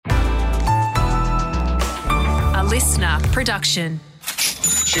listener production.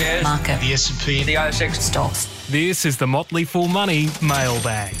 Shares, market, the S&P, the ASX, stocks. This is the Motley Fool Money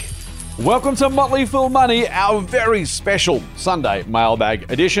Mailbag. Welcome to Motley Fool Money, our very special Sunday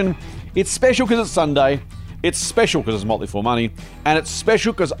Mailbag edition. It's special because it's Sunday, it's special because it's Motley Fool Money, and it's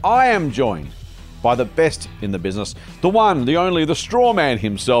special because I am joined by the best in the business, the one, the only, the straw man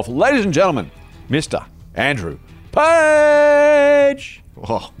himself, ladies and gentlemen, Mr. Andrew Page.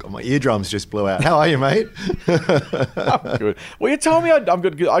 Oh, God, my eardrums just blew out. How are you, mate? I'm good. Well, you told me I'm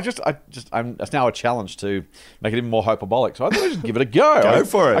good. It's now a challenge to make it even more hyperbolic. So I thought I'd just give it a go. Go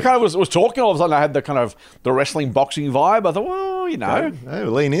for it. I kind of was talking, all of a sudden I had the kind of the wrestling boxing vibe. I thought, well, you know, No,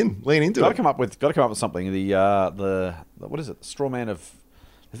 lean into got to it. come up with something. The what is it? The straw man of.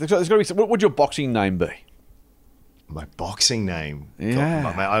 There's got to be. What would your boxing name be? My boxing name.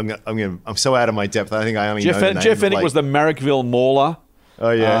 Yeah. God, I'm so out of my depth. I think I only know the name Jeff of, Fennick was the Marrickville Mauler. Oh,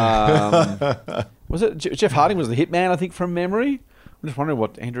 yeah. Was it Jeff Harding was the hitman, I think, from memory? I'm just wondering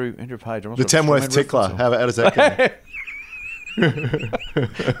what Andrew Page. The Tamworth Tickler. How does that go?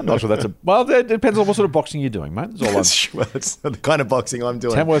 I'm not sure that's a... Well, it depends on what sort of boxing you're doing, mate. That's all That's the kind of boxing I'm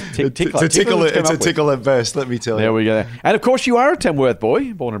doing. Tamworth Tickler. It's a tickle at best, let me tell you. There we go. And, of course, you are a Tamworth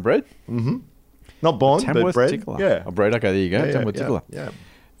boy, born and bred. Mm-hmm. Not born, Tamworth but bred. Tickler. Yeah. Oh, bred. Okay, there you go. Yeah, Tamworth Tickler. Yeah.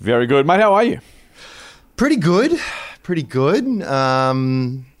 Very good. Mate, how are you? Pretty good.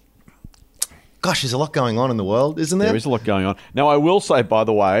 Gosh, there's a lot going on in the world, isn't there? There is a lot going on. Now, I will say, by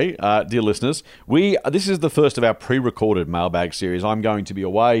the way, dear listeners, this is the first of our pre-recorded mailbag series. I'm going to be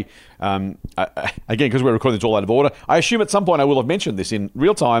away, again, because we're recording this all out of order. I assume at some point I will have mentioned this in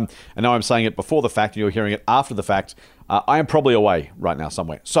real time, and now I'm saying it before the fact, and you're hearing it after the fact. I am probably away right now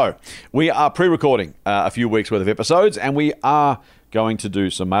somewhere. So, we are pre-recording a few weeks' worth of episodes, and we are going to do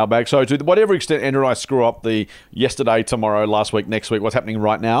some mailbag. So, to whatever extent Andrew and I screw up the yesterday, tomorrow, last week, next week, what's happening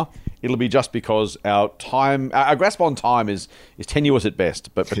right now, it'll be just because our grasp on time is tenuous at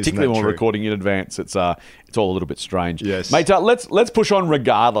best, but particularly when we're recording in advance, it's all a little bit strange. Yes, mate. Let's push on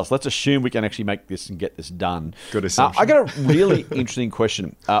regardless. Let's assume we can actually make this and get this done. Good assumption. I got a really interesting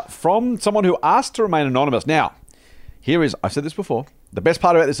question from someone who asked to remain anonymous. Now, I've said this before. The best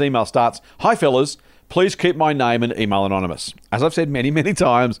part about this email starts, "Hi fellas, please keep my name and email anonymous." As I've said many, many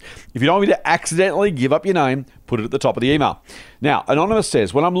times, if you don't want me to accidentally give up your name, put it at the top of the email. Now, Anonymous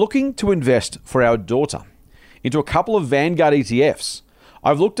says, when I'm looking to invest for our daughter into a couple of Vanguard ETFs,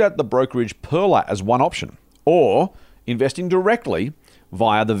 I've looked at the brokerage Perla as one option, or investing directly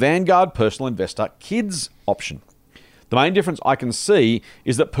via the Vanguard Personal Investor Kids option. The main difference I can see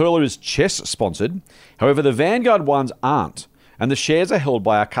is that Perla is Chess sponsored, however the Vanguard ones aren't, and the shares are held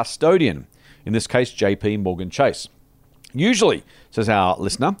by a custodian, in this case JP Morgan Chase. Usually, says our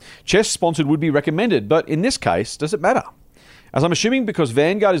listener, Chess sponsored would be recommended, but in this case, does it matter? As I'm assuming because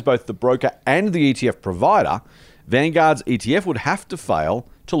Vanguard is both the broker and the ETF provider, Vanguard's ETF would have to fail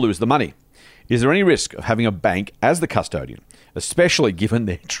to lose the money. Is there any risk of having a bank as the custodian, especially given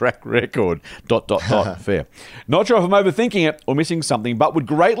their track record, ... Fair. Not sure if I'm overthinking it or missing something, but would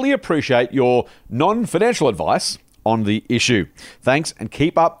greatly appreciate your non-financial advice on the issue. Thanks, and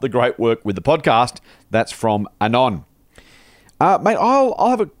keep up the great work with the podcast. That's from Anon. Mate, I'll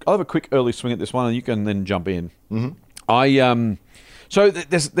have a quick early swing at this one, and you can then jump in. Mm-hmm.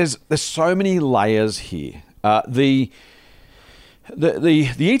 There's so many layers here. The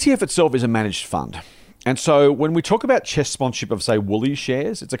ETF itself is a managed fund. And so when we talk about Chess sponsorship of, say, Woolies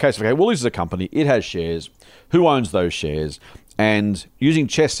shares, it's a case of, okay, Woolies is a company, it has shares, who owns those shares? And using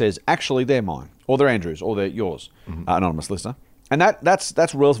Chess says, actually, they're mine, or they're Andrew's, or they're yours, anonymous listener. And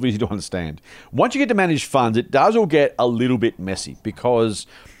that's relatively easy to understand. Once you get to managed funds, it does all get a little bit messy, because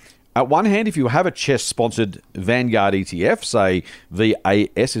at one hand, if you have a Chess-sponsored Vanguard ETF, say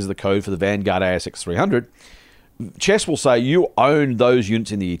VAS is the code for the Vanguard ASX 300, Chess will say you own those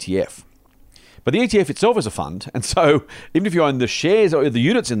units in the ETF. But the ETF itself is a fund, and so even if you own the shares or the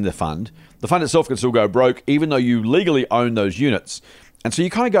units in the fund itself can still go broke, even though you legally own those units. And so you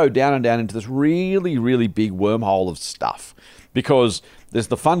kind of go down and down into this really, really big wormhole of stuff, because there's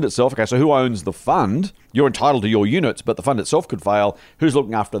the fund itself. Okay, so who owns the fund? You're entitled to your units, but the fund itself could fail. Who's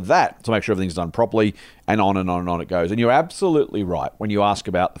looking after that to make sure everything's done properly? And on and on and on it goes. And you're absolutely right when you ask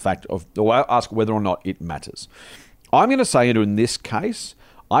about the fact of, or ask whether or not it matters. I'm going to say, in this case,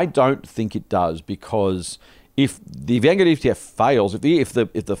 I don't think it does, because if the Vanguard ETF fails, if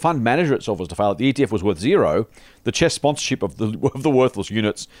the fund manager itself was to fail, if the ETF was worth zero, the Chess sponsorship of the worthless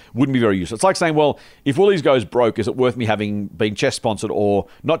units wouldn't be very useful. It's like saying, well, if Woolies goes broke, is it worth me being Chess sponsored or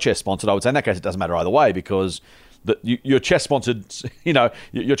not Chess sponsored? I would say in that case it doesn't matter either way, because your Chess sponsored,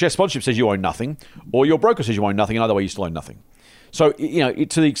 your Chess sponsorship says you own nothing, or your broker says you own nothing, and either way you still own nothing. So,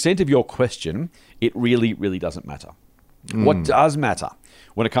 to the extent of your question, it really, really doesn't matter. What does matter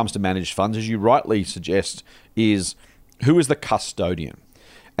when it comes to managed funds, as you rightly suggest, is who is the custodian.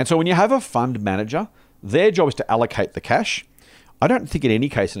 And so when you have a fund manager, their job is to allocate the cash. I don't think in any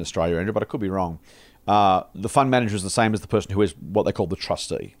case in Australia, Andrew, but I could be wrong, the fund manager is the same as the person who is what they call the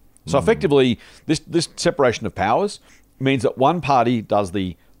trustee. So effectively, this separation of powers means that one party does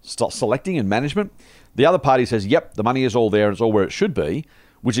the selecting and management. The other party says, yep, the money is all there, it's all where it should be,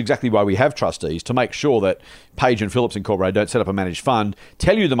 which is exactly why we have trustees, to make sure that Page and Phillips Incorporated don't set up a managed fund,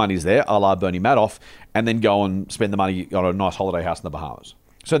 tell you the money's there, a la Bernie Madoff, and then go and spend the money on a nice holiday house in the Bahamas.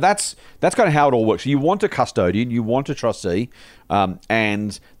 So that's kind of how it all works. You want a custodian, you want a trustee,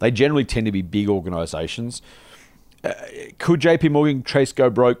 and they generally tend to be big organisations. Could JP Morgan Chase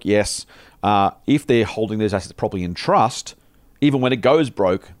go broke? Yes. If they're holding those assets properly in trust, even when it goes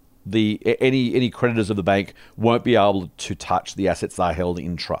broke, any creditors of the bank won't be able to touch the assets they held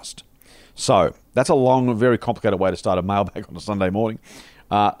in trust. So that's a long, very complicated way to start a mailbag on a Sunday morning.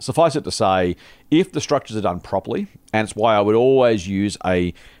 Suffice it to say, if the structures are done properly, and it's why I would always use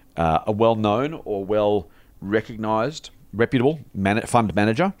a well-known or well-recognised, reputable fund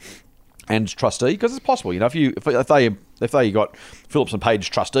manager and trustee, because it's possible. If they got Phillips and Page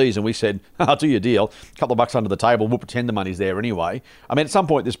trustees and we said, I'll do your deal, a couple of bucks under the table, we'll pretend the money's there anyway. I mean, at some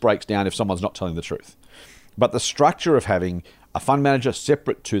point this breaks down if someone's not telling the truth. But the structure of having a fund manager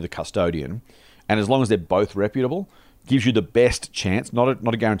separate to the custodian, and as long as they're both reputable, gives you the best chance, not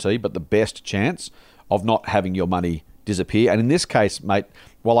a guarantee, but the best chance of not having your money disappear. And in this case, mate,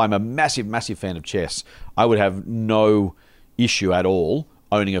 while I'm a massive, massive fan of chess, I would have no issue at all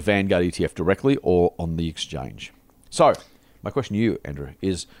owning a Vanguard ETF directly or on the exchange. So, my question to you, Andrew,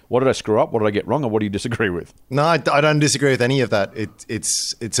 is what did I screw up? What did I get wrong? Or what do you disagree with? No, I don't disagree with any of that.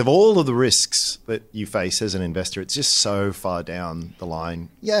 It's of all of the risks that you face as an investor, it's just so far down the line.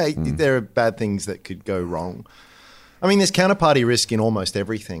 Yeah, there are bad things that could go wrong. I mean, there's counterparty risk in almost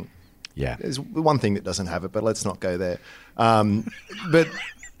everything. Yeah. There's one thing that doesn't have it, but let's not go there. But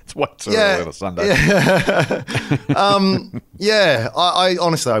it's way too early on a Sunday. Yeah. I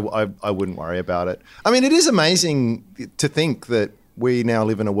honestly, I wouldn't worry about it. I mean, it is amazing to think that we now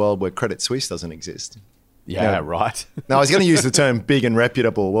live in a world where Credit Suisse doesn't exist. Yeah, right. Now, I was going to use the term big and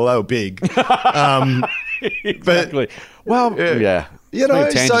reputable. Well, they were big. Exactly. Well, yeah.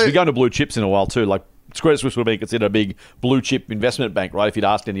 We're going to blue chips in a while too, like Credit Suisse would be considered a big blue chip investment bank, right? If you'd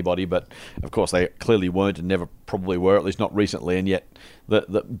asked anybody, but of course they clearly weren't and never probably were, at least not recently. And yet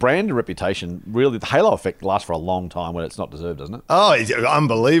the brand and reputation, really, the halo effect lasts for a long time when it's not deserved, doesn't it? Oh,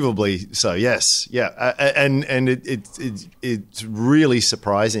 unbelievably so. Yes, yeah, and it's really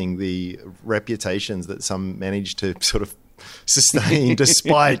surprising the reputations that some manage to sort of sustain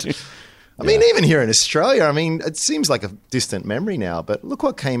despite. I mean, even here in Australia, I mean, it seems like a distant memory now, but look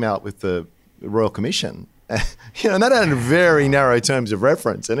what came out with the Royal Commission. And that had very narrow terms of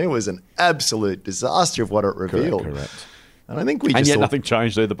reference, and it was an absolute disaster of what it revealed. Correct. And I think nothing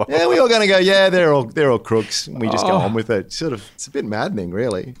changed either. Yeah, we all going to go, they're all crooks, and we just go on with it. It's a bit maddening,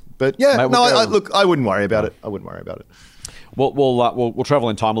 really. But yeah, mate, I wouldn't worry about it. I wouldn't worry about it. We'll travel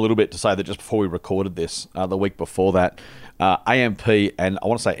in time a little bit to say that just before we recorded this, the week before that, AMP and I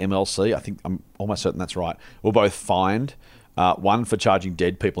want to say MLC, I think I'm almost certain that's right, were both fined. One for charging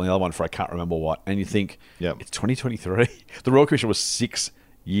dead people and the other one for I can't remember what. And you think, It's 2023. The Royal Commission was 6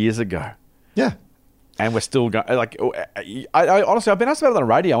 years ago. Yeah. And we're still going, I honestly, I've been asked about it on the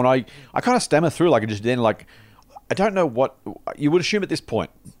radio and I kind of stammer through I don't know what, you would assume at this point,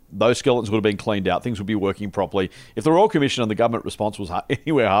 those skeletons would have been cleaned out, things would be working properly. If the Royal Commission and the government response was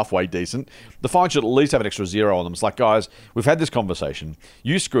anywhere halfway decent, the fine should at least have an extra zero on them. It's like, guys, we've had this conversation.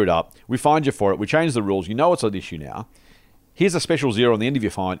 You screwed up. We fined you for it. We changed the rules. You know it's an issue now. Here's a special zero on the end of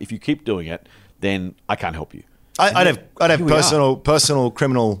your fine. If you keep doing it, then I can't help you. I'd have personal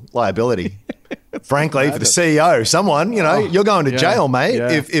criminal liability. Frankly, for the CEO, someone, you're going to jail, mate.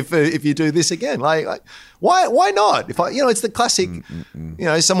 Yeah. If you do this again, why not? It's the classic.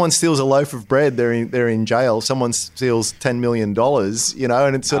 Someone steals a loaf of bread, they're in jail. Someone steals $10 million,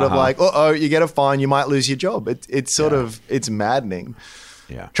 and it's sort of like, you get a fine, you might lose your job. It's sort of it's maddening.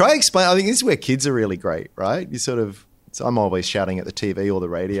 Yeah. Try explain. I think this is where kids are really great, right? You sort of. So I'm always shouting at the TV or the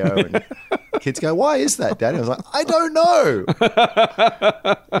radio, and kids go, "Why is that, Dad?" And I was like, "I don't know."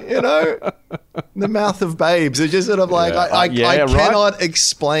 The mouth of babes are just sort of like, I cannot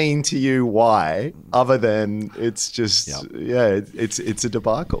explain to you why, other than it's just, it's a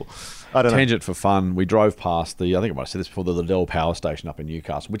debacle. I don't know. Tangent for fun. We drove past I think I might have said this before, the Liddell Power Station up in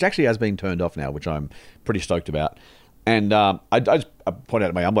Newcastle, which actually has been turned off now, which I'm pretty stoked about. And I pointed out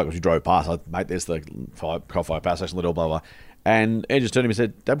to my unbloke as we drove past, mate, there's the coal-fired power station, Liddell, blah, blah. And Ed just turned to me and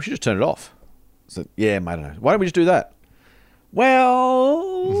said, Dad, we should just turn it off. I said, yeah, mate, I don't know. Why don't we just do that?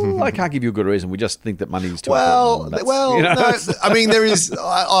 Well, I can't give you a good reason. We just think that money is too important. No, I mean, there is.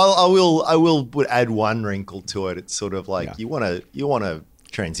 I will add one wrinkle to it. It's sort of like you want to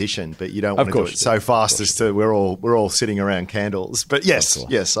transition, but you don't want to do it so fast as to we're all sitting around candles. But yes,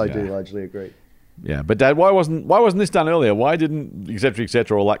 I do largely agree. Yeah, but Dad, why wasn't this done earlier? Why didn't et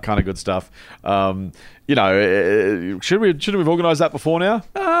cetera, all that kind of good stuff? Should we have organised that before now?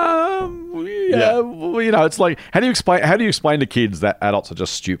 Well, it's like how do you explain to kids that adults are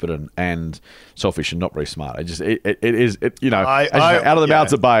just stupid and selfish and not very smart? Out of the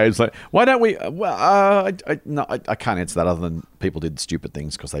mouths of babes. Like, why don't we? Well, I can't answer that other than people did stupid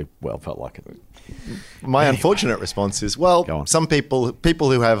things because they felt like it. My unfortunate response is, some people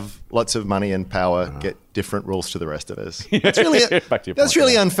who have lots of money and power get different rules to the rest of us. That's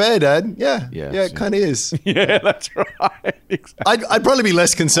really unfair, Dad. Yeah, it kind of is. Yeah, that's right. Exactly. I'd probably be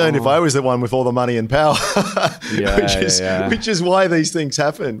less concerned if I was the one with all the money and power, which is why these things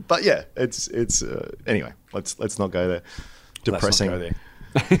happen. But yeah, it's anyway. Let's not go there. Depressing. Let's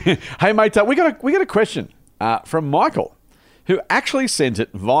not go there. Hey mate, we got a question from Michael, who actually sent it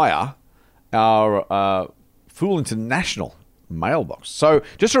via our Fool International mailbox. So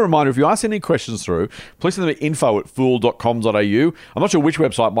just a reminder, if you are sending questions through, please send them to info@fool.com.au. I'm not sure which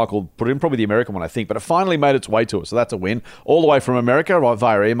website Michael put in, probably the American one, I think, but it finally made its way to us, so that's a win. All the way from America, right,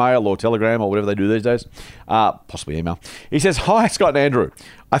 via email or Telegram or whatever they do these days. Possibly email. He says, hi, Scott and Andrew.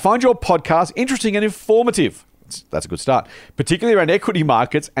 I find your podcast interesting and informative. That's a good start. Particularly around equity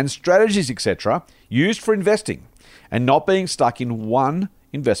markets and strategies, etc., used for investing and not being stuck in one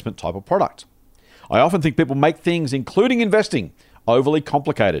investment type of product. I often think people make things, including investing, overly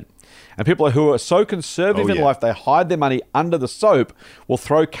complicated. And people who are so conservative in life, they hide their money under the soap, will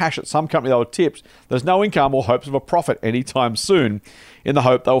throw cash at some company they were tipped. There's no income or hopes of a profit anytime soon in the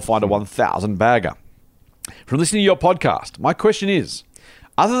hope they will find a 1,000 bagger. From listening to your podcast, my question is,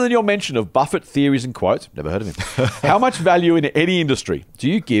 other than your mention of Buffett theories and quotes, never heard of him, how much value in any industry do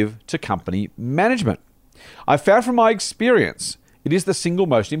you give to company management? I've found from my experience, it is the single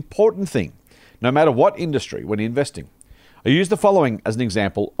most important thing, no matter what industry, when investing. I use the following as an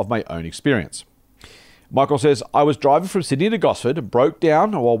example of my own experience. Michael says, I was driving from Sydney to Gosford and broke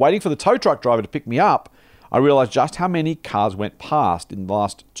down, and while waiting for the tow truck driver to pick me up, I realised just how many cars went past in the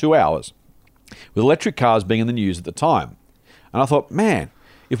last 2 hours, with electric cars being in the news at the time. And I thought, man,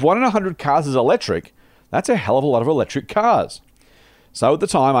 if 1 in 100 cars is electric, that's a hell of a lot of electric cars. So at the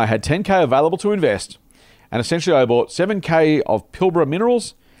time, I had 10K available to invest, and essentially I bought 7K of Pilbara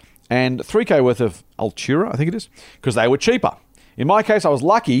Minerals and 3K worth of Altura, I think it is, because they were cheaper. In my case, I was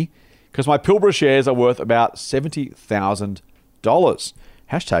lucky because my Pilbara shares are worth about $70,000.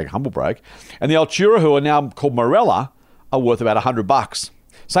 Hashtag humble brag. And the Altura, who are now called Morella, are worth about $100.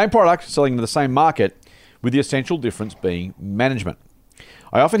 Same product, selling in the same market, with the essential difference being management.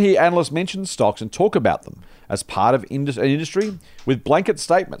 I often hear analysts mention stocks and talk about them as part of an industry with blanket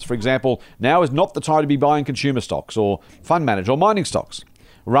statements. For example, now is not the time to be buying consumer stocks or fund manager or mining stocks,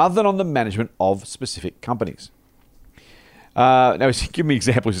 rather than on the management of specific companies. Now, he's giving me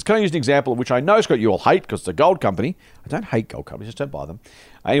examples. He says, can I use an example of which I know, Scott, you all hate because it's a gold company? I don't hate gold companies, just don't buy them.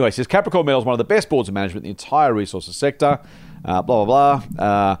 Anyway, he says, Capricorn Metals is one of the best boards of management in the entire resources sector. Blah, blah,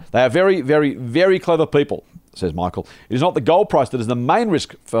 blah. They are very, very, very clever people, says Michael. It is not the gold price that is the main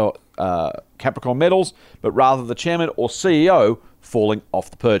risk for Capricorn Metals, but rather the chairman or CEO falling off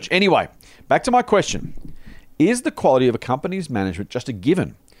the perch. Anyway, back to my question. Is the quality of a company's management just a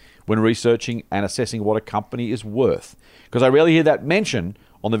given when researching and assessing what a company is worth? Because I rarely hear that mention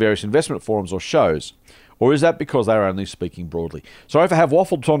on the various investment forums or shows. Or is that because they are only speaking broadly? Sorry if I have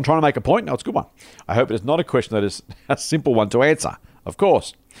waffled on trying to make a point. No, it's a good one. I hope it is not a question that is a simple one to answer. Of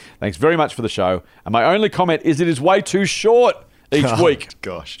course. Thanks very much for the show. And my only comment is it is way too short each week.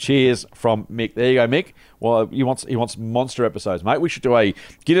 Gosh. Cheers from Mick. There you go, Mick. Well, he wants monster episodes, mate. We should do a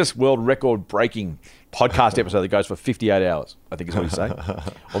Guinness World Record breaking podcast episode that goes for 58 hours, I think is what he's saying.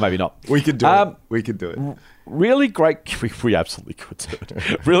 Or maybe not. We could do it. We could do it. Really great. We absolutely could do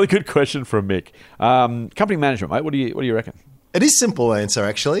it. Really good question from Mick. Company management, mate. What do you reckon? It is simple answer,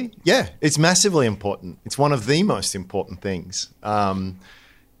 actually. Yeah, it's massively important. It's one of the most important things. And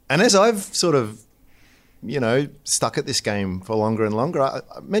as I've sort of, stuck at this game for longer and longer, I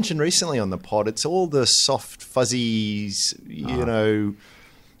mentioned recently on the pod, it's all the soft, fuzzies,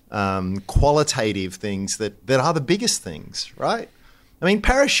 qualitative things that are the biggest things, right? I mean,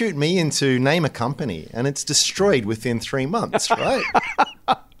 parachute me into name a company and it's destroyed within 3 months, right?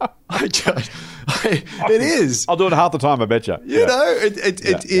 It is. I'll do it half the time, I bet you.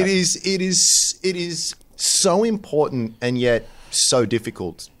 It is so important and yet so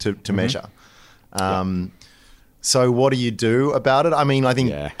difficult to measure. So what do you do about it? I mean, I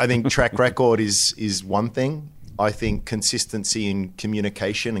think track record is one thing. I think consistency in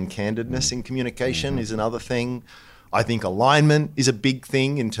communication and candidness in communication is another thing. I think alignment is a big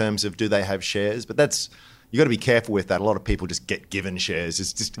thing in terms of do they have shares, but you got to be careful with that. A lot of people just get given shares.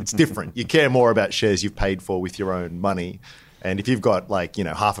 It's different. You care more about shares you've paid for with your own money. And if you've got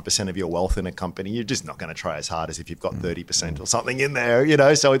 0.5% of your wealth in a company, you're just not going to try as hard as if you've got 30% or something in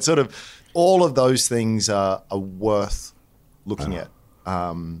there, So it's sort of all of those things are worth looking at.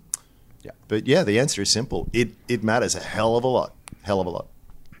 But the answer is simple. It matters a hell of a lot.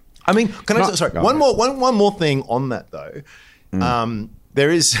 I mean, one more thing on that though.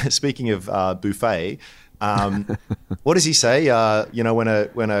 There is, speaking of Buffet, what does he say? When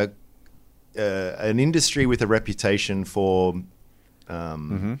an industry with a reputation for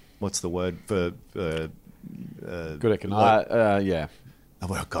what's the word for good economics? Oh,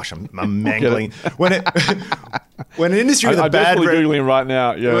 well, gosh, I'm mangling. When an industry with a bad googling right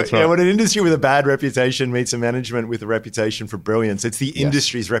now. Yeah, that's right. When an industry with a bad reputation meets a management with a reputation for brilliance, it's the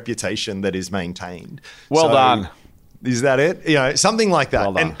industry's reputation that is maintained. Well done. Is that it? Something like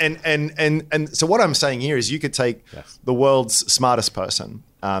that. Well done. And so what I'm saying here is you could take the world's smartest person,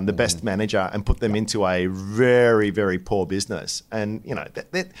 the best manager, and put them into a very, very poor business. And,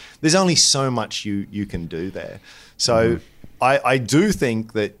 there's only so much you can do there. So I do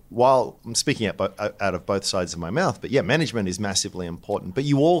think that while I'm speaking out of both sides of my mouth, but management is massively important. But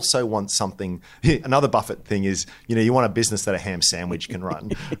you also want something. Another Buffett thing is, you want a business that a ham sandwich can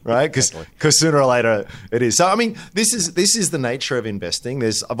run, right? Because sooner or later it is. So I mean, this is the nature of investing.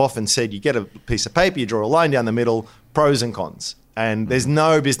 I've often said you get a piece of paper, you draw a line down the middle, pros and cons, and there's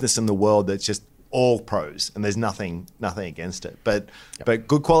no business in the world that's just all pros, and there's nothing against it. But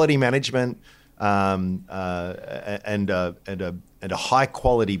good quality management. And a high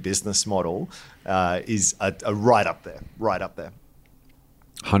quality business model is a right up there.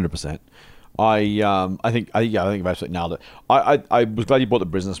 100%. I think you've absolutely nailed it. I was glad you brought the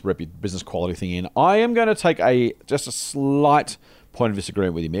business quality thing in. I am going to take just a slight point of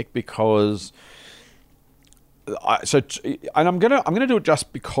disagreement with you, Mick, because I'm going to do it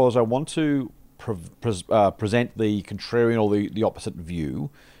just because I want to present the contrarian or the opposite view,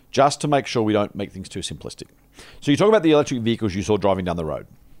 just to make sure we don't make things too simplistic. So you talk about the electric vehicles you saw driving down the road.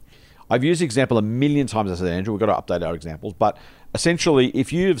 I've used the example a million times, as I said, Andrew. We've got to update our examples. But essentially,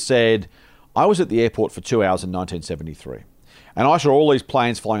 if you've said, I was at the airport for 2 hours in 1973, and I saw all these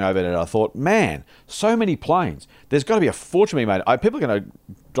planes flying over it, and I thought, man, so many planes. There's got to be a fortune being made. People are going to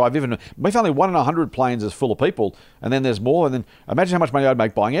drive even... If only 1 in 100 planes is full of people, and then there's more, and then imagine how much money I'd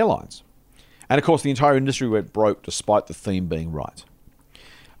make buying airlines. And of course, the entire industry went broke despite the theme being right.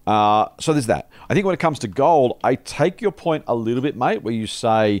 So there's that. I think when it comes to gold, I take your point a little bit, mate, where you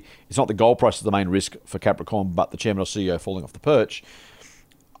say it's not the gold price is the main risk for Capricorn, but the chairman or CEO falling off the perch.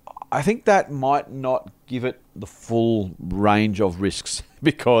 I think that might not give it the full range of risks,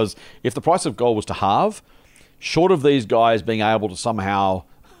 because if the price of gold was to halve, short of these guys being able to somehow,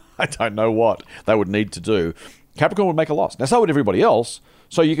 I don't know what they would need to do, Capricorn would make a loss. Now, so would everybody else.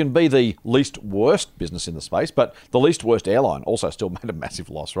 So you can be the least worst business in the space, but the least worst airline also still made a massive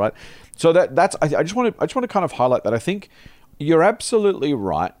loss, right? So that's I just want to kind of highlight that. I think you're absolutely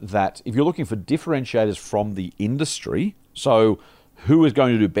right that if you're looking for differentiators from the industry, so who is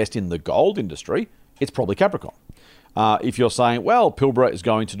going to do best in the gold industry, it's probably Capricorn. If you're saying, well, Pilbara is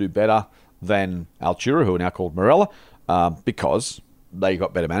going to do better than Altura, who are now called Morella, because they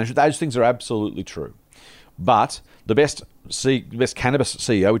got better management, those things are absolutely true. But the best cannabis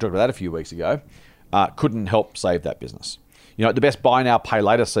CEO, we talked about that a few weeks ago, couldn't help save that business. The best buy now, pay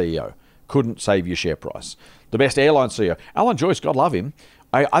later CEO couldn't save your share price. The best airline CEO, Alan Joyce, God love him,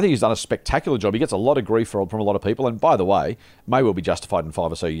 I think he's done a spectacular job. He gets a lot of grief from a lot of people, and by the way, may well be justified in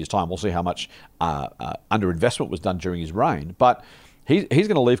 5 or so years' time. We'll see how much underinvestment was done during his reign, but he's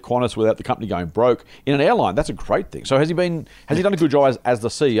going to leave Qantas without the company going broke in an airline. That's a great thing. So has he done a good job as the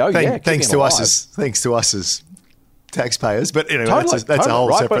CEO? Thanks to us as taxpayers, but anyway, that's a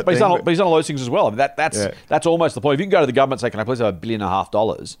whole separate thing. But he's done all those things as well. I mean, that's almost the point. If you can go to the government and say, can I please have $1.5 billion?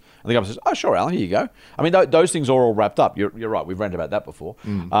 And the government says, oh, sure, Alan, here you go. I mean, those things are all wrapped up. You're right. We've ranted about that before.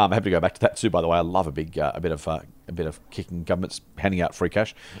 I'm happy to go back to that too, by the way. I love a bit of kicking governments handing out free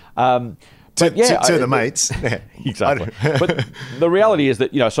cash. To the mates. Exactly. But the reality is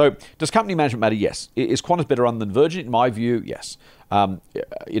that, so does company management matter? Yes. Is Qantas better run than Virgin? In my view, yes.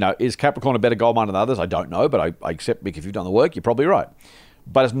 Is Capricorn a better gold mine than others? I don't know, but I accept, Mick, if you've done the work, you're probably right.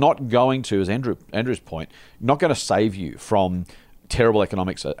 But it's not going to, as Andrew's point, not going to save you from terrible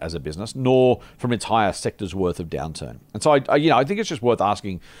economics as a business, nor from an entire sector's worth of downturn. And so I think it's just worth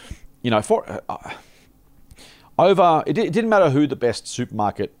asking, it didn't matter who the best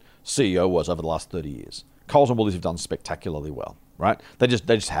supermarket CEO was over the last 30 years. Coles and Woolies have done spectacularly well, right? They just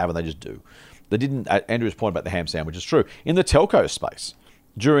have and they just do. They didn't. Andrew's point about the ham sandwich is true. In the telco space,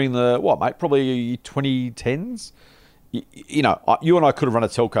 during probably 2010s, you and I could have run a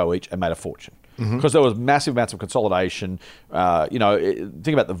telco each and made a fortune. Because there was massive amounts of consolidation. Think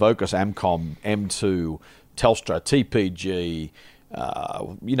about the Vocus, Amcom, M2, Telstra, TPG.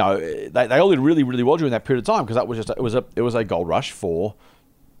 They all did really, really well during that period of time because that was it was a gold rush for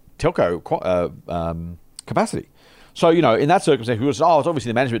telco capacity. So, in that circumstance, we would say, it's obviously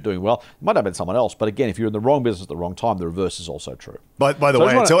the management doing well. It might have been someone else. But again, if you're in the wrong business at the wrong time, the reverse is also true. By the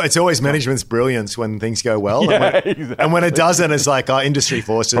way, it's always management's brilliance when things go well. Exactly. And when it doesn't, it's like industry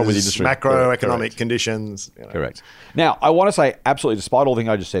forces, macroeconomic Correct. conditions. Correct. Now, I want to say, absolutely, despite all the things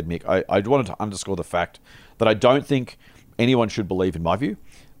I just said, Mick, I wanted to underscore the fact that I don't think anyone should believe, in my view,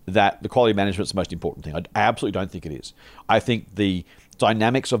 that the quality of management is the most important thing. I absolutely don't think it is. I think the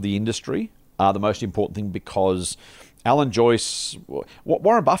dynamics of the industry are the most important thing because Alan Joyce,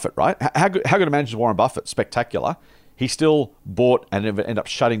 Warren Buffett, right? How good a manager is Warren Buffett? Spectacular. He still bought and ended up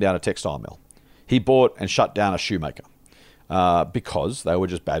shutting down a textile mill. He bought and shut down a shoemaker because they were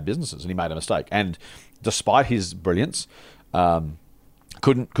just bad businesses and he made a mistake. And despite his brilliance,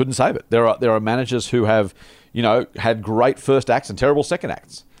 couldn't save it. There are managers who have, had great first acts and terrible second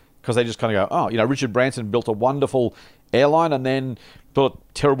acts because they just kind of go, Richard Branson built a wonderful airline and then built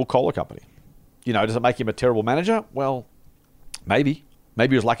a terrible cola company. Does it make him a terrible manager? Well, maybe.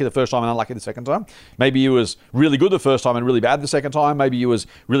 Maybe he was lucky the first time and unlucky the second time. Maybe he was really good the first time and really bad the second time. Maybe he was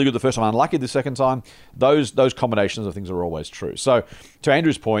really good the first time and unlucky the second time. Those combinations of things are always true. So to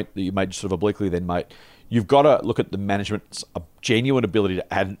Andrew's point that you made sort of obliquely then, mate, you've got to look at the management's genuine ability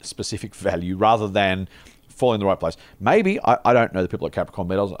to add specific value rather than fall in the right place. Maybe, I don't know the people at Capricorn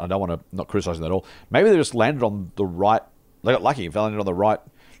Metals. I don't want to not criticise them at all. Maybe they just landed on the right, they got lucky, landed on the right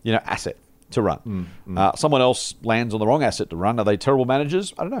asset to run. Someone else lands on the wrong asset to run. Are they terrible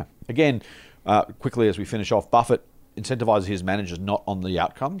managers? I don't know. Again, quickly as we finish off, Buffett incentivizes his managers not on the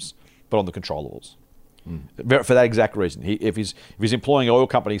outcomes, but on the controllables. For that exact reason. If he's employing oil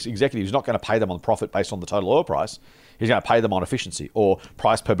companies executives, he's not going to pay them on profit based on the total oil price. He's going to pay them on efficiency or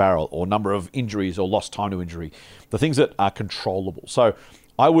price per barrel or number of injuries or lost time to injury, the things that are controllable. So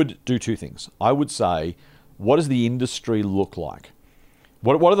I would do two things. I would say, what does the industry look like?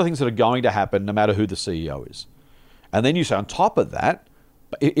 What are the things that are going to happen no matter who the CEO is? And then you say on top of that,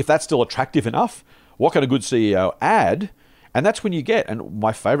 if that's still attractive enough, what can a good CEO add? And that's when you get, and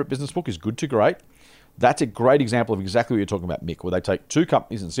my favorite business book is Good to Great. That's a great example of exactly what you're talking about, Mick, where they take two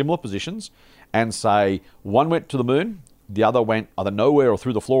companies in similar positions and say one went to the moon, the other went either nowhere or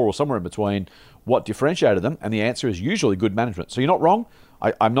through the floor or somewhere in between. What differentiated them? And the answer is usually good management. So you're not wrong.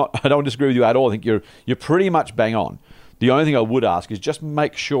 I don't disagree with you at all. I think you're pretty much bang on. The only thing I would ask is just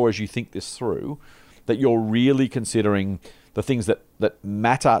make sure as you think this through that you're really considering the things that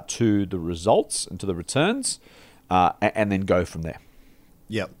matter to the results and to the returns and then go from there.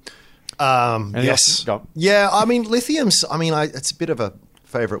 Yep. Yes. Yeah, lithium's, it's a bit of a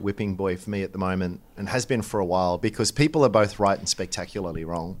favourite whipping boy for me at the moment and has been for a while because people are both right and spectacularly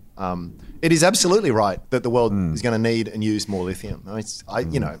wrong. It is absolutely right that the world is going to need and use more lithium.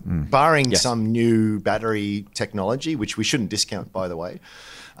 Barring some new battery technology, which we shouldn't discount, by the way.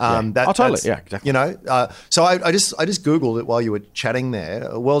 Totally. Yeah, exactly. So I just Googled it while you were chatting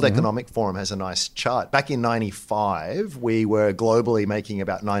there. World Economic Forum has a nice chart. Back in 95, we were globally making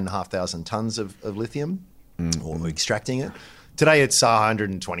about 9,500 tons of lithium or extracting it. Today, it's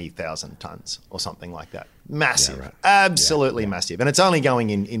 120,000 tons or something like that. Massive. Yeah, right. Absolutely massive. And it's only going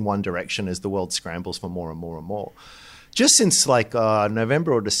in one direction as the world scrambles for more and more and more. Just since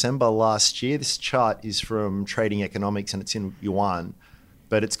November or December last year, this chart is from Trading Economics and it's in yuan.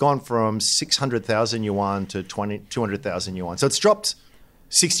 But it's gone from 600,000 yuan to 200,000 yuan. So it's dropped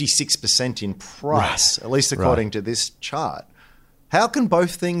 66% in price, at least according to this chart. How can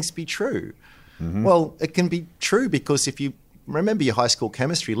both things be true? Well, it can be true because if you remember your high school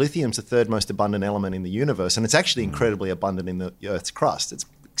chemistry, lithium's the third most abundant element in the universe, and it's actually incredibly abundant in the Earth's crust. It's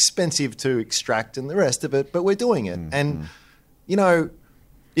expensive to extract and the rest of it, but we're doing it. And,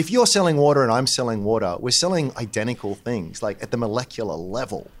 if you're selling water and I'm selling water, we're selling identical things, like at the molecular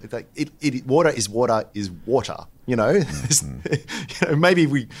level. Water is water is water. Maybe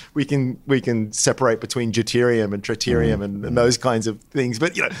we can separate between deuterium and tritium and those kinds of things,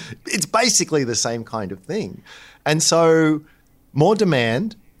 but it's basically the same kind of thing. And so more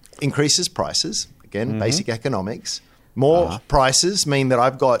demand increases prices. Again, basic economics. More prices mean that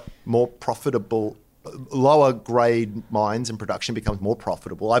I've got more profitable, lower grade mines and production becomes more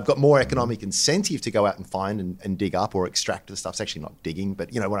profitable. I've got more economic incentive to go out and find and dig up or extract the stuff. It's actually not digging,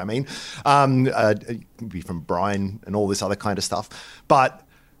 but you know what I mean. It could be from brine and all this other kind of stuff. But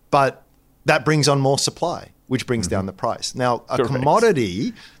that brings on more supply, which brings down the price. Now, a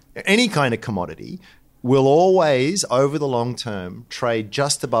commodity, any kind of commodity, will always, over the long term, trade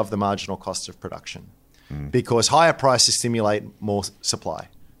just above the marginal cost of production because higher prices stimulate more supply.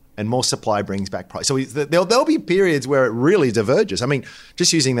 And more supply brings back price. So there'll be periods where it really diverges. I mean,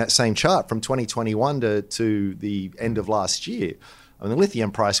 just using that same chart from 2021 to the end of last year, I mean, the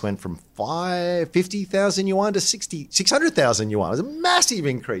lithium price went from 50,000 yuan to 600,000 yuan. It was a massive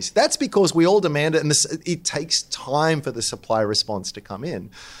increase. That's because we all demand it, and it takes time for the supply response to come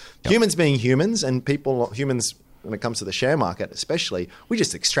in. Yep. Humans being humans, and humans when it comes to the share market especially, we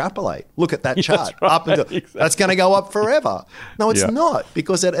just extrapolate. Look at that chart. Right, up until, exactly. That's going to go up forever. No, it's not,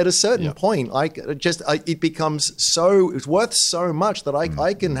 because at a certain point, it becomes it's worth so much that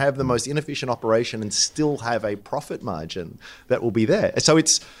I can have the most inefficient operation and still have a profit margin that will be there. So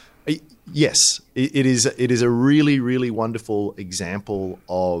it is a really, really wonderful example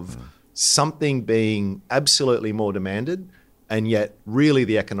of something being absolutely more demanded and yet really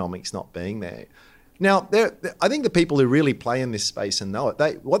the economics not being there. Now, I think the people who really play in this space and know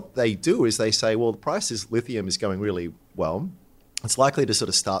it, what they do is they say, well, the price of lithium is going really well. It's likely to sort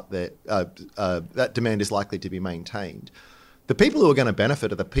of start there. That demand is likely to be maintained. The people who are going to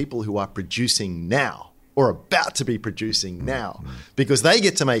benefit are the people who are producing now or about to be producing now, because they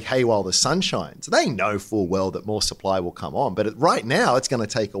get to make hay while the sun shines. They know full well that more supply will come on, but right now it's going to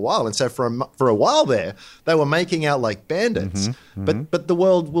take a while. And so for a while there, they were making out like bandits. But the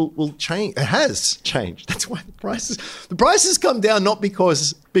world will change. It has changed. That's why the prices come down, not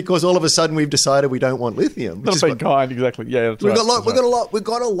because all of a sudden we've decided we don't want lithium. Not being kind, exactly. Yeah, that's right. We've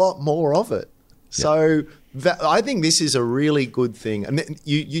got a lot more of it. So I think this is a really good thing. And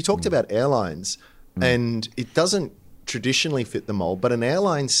you talked about airlines. And it doesn't traditionally fit the mold, but an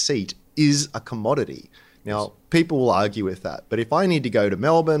airline seat is a commodity. Now, people will argue with that. But if I need to go to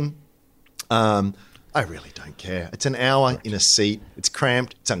Melbourne, I really don't care. It's an hour in a seat. It's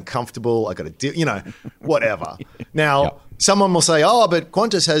cramped. It's uncomfortable. I got to deal, whatever. Now, someone will say, oh, but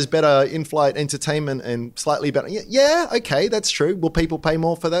Qantas has better in-flight entertainment and slightly better. Yeah, okay, that's true. Will people pay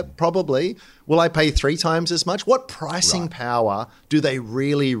more for that? Probably. Will I pay 3 times as much? What pricing power do they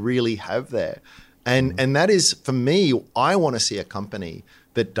really, really have there? And that is, for me, I want to see a company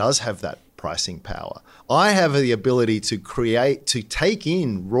that does have that pricing power. I have the ability to take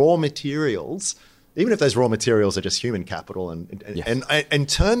in raw materials, even if those raw materials are just human capital, and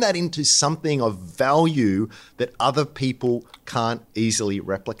turn that into something of value that other people can't easily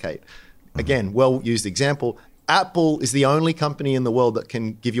replicate. Again, well-used example, Apple is the only company in the world that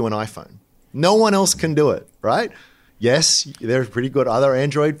can give you an iPhone. No one else can do it, right? Yes, there are pretty good other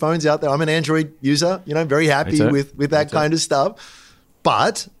Android phones out there. I'm an Android user, very happy with that kind of stuff.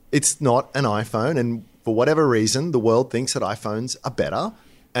 But it's not an iPhone. And for whatever reason, the world thinks that iPhones are better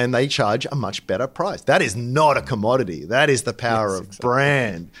and they charge a much better price. That is not a commodity. That is the power of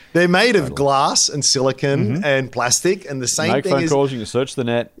brand. They're made of glass and silicon and plastic, and the same Make thing phone is calls, you can search the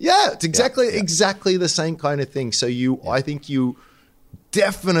net. Yeah, it's exactly the same kind of thing. So I think you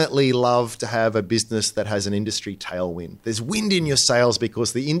definitely love to have a business that has an industry tailwind. There's wind in your sails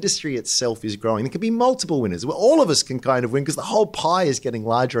because the industry itself is growing. There can be multiple winners. Well, all of us can kind of win because the whole pie is getting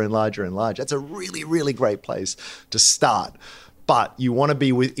larger and larger and larger. That's a really, really great place to start. But you want to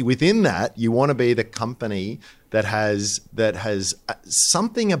be within that. You want to be the company that has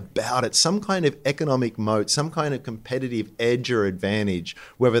something about it, some kind of economic moat, some kind of competitive edge or advantage,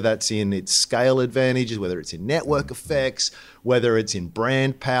 whether that's in its scale advantages, whether it's in network effects, whether it's in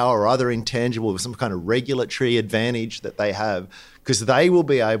brand power or other intangible, some kind of regulatory advantage that they have, because they will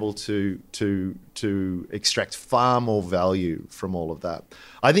be able to extract far more value from all of that.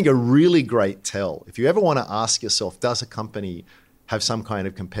 I think a really great tell, if you ever want to ask yourself, does a company have some kind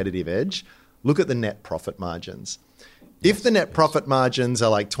of competitive edge? Look at the net profit margins. If the net profit margins are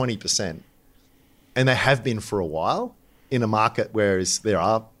like 20%, and they have been for a while in a market where there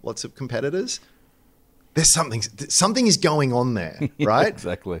are lots of competitors, there's something is going on there, right?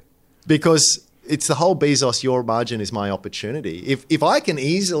 Exactly. Because it's the whole Bezos, your margin is my opportunity. If I can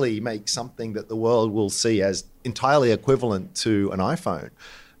easily make something that the world will see as entirely equivalent to an iPhone,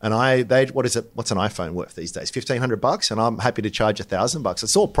 and what's an iPhone worth these days? $1,500, and I'm happy to charge $1,000.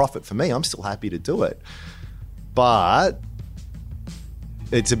 It's all profit for me. I'm still happy to do it. But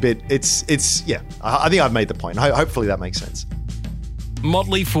I think I've made the point. Hopefully that makes sense.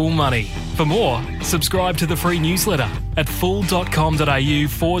 Motley Fool Money. For more, subscribe to the free newsletter at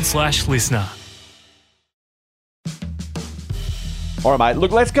fool.com.au/listener. All right, mate.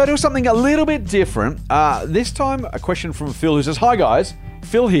 Look, let's go to something a little bit different. This time, a question from Phil who says, "Hi, guys.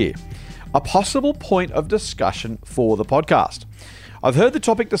 Phil here. A possible point of discussion for the podcast. I've heard the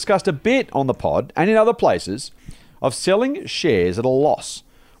topic discussed a bit on the pod and in other places of selling shares at a loss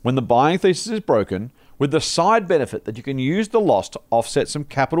when the buying thesis is broken, with the side benefit that you can use the loss to offset some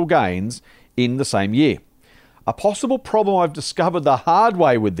capital gains in the same year. A possible problem I've discovered the hard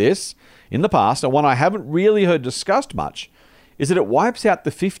way with this in the past, and one I haven't really heard discussed much, is that it wipes out the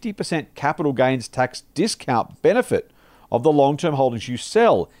 50% capital gains tax discount benefit of the long-term holdings you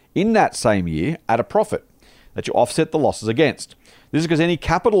sell in that same year at a profit that you offset the losses against. This is because any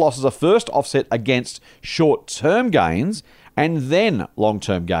capital losses are first offset against short-term gains and then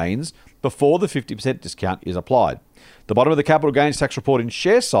long-term gains before the 50% discount is applied. The bottom of the capital gains tax report in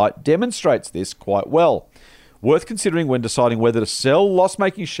ShareSite demonstrates this quite well. Worth considering when deciding whether to sell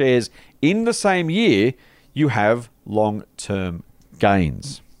loss-making shares in the same year you have long-term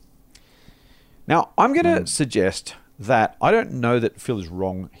gains." Now, I'm going to suggest that I don't know that Phil is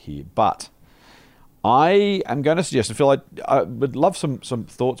wrong here, but I am going to suggest, and Phil, I would love some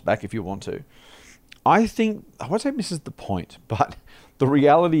thoughts back if you want to. I think, I won't say misses the point, but the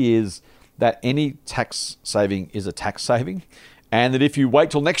reality is that any tax saving is a tax saving, and that if you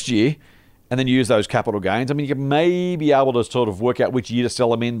wait till next year and then use those capital gains, I mean, you may be able to sort of work out which year to sell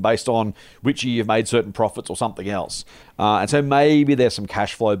them in based on which year you've made certain profits or something else. And so maybe there's some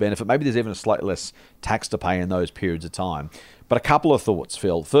cash flow benefit. Maybe there's even a slightly less tax to pay in those periods of time. But a couple of thoughts,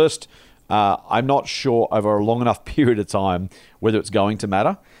 Phil. First, I'm not sure over a long enough period of time whether it's going to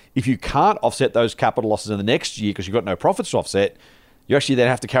matter. If you can't offset those capital losses in the next year because you've got no profits to offset, you actually then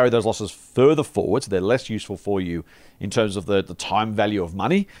have to carry those losses further forward, so they're less useful for you in terms of the time value of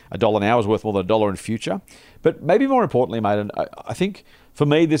money. $1 now is worth more than $1 in future. But maybe more importantly, mate, and I think for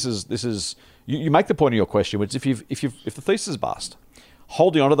me this is you make the point of your question, which if the thesis is bust,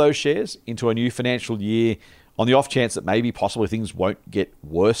 holding onto those shares into a new financial year on the off chance that maybe possibly things won't get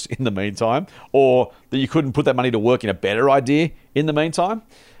worse in the meantime, or that you couldn't put that money to work in a better idea in the meantime,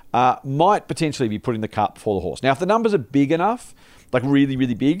 might potentially be putting the cart before the horse. Now, if the numbers are big enough, like really,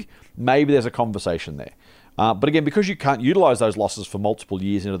 really big, maybe there's a conversation there. But again, because you can't utilize those losses for multiple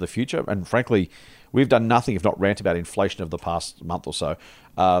years into the future, and frankly, we've done nothing if not rant about inflation of the past month or so.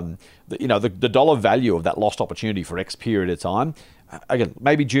 The dollar value of that lost opportunity for X period of time, again,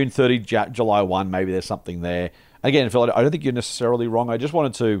 maybe June 30, July 1, maybe there's something there. Again, Phil, I don't think you're necessarily wrong. I just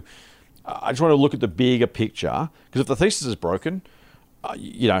wanted to look at the bigger picture, because if the thesis is broken,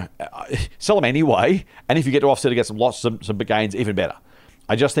 sell them anyway, and if you get to offset against some losses, some big gains, even better.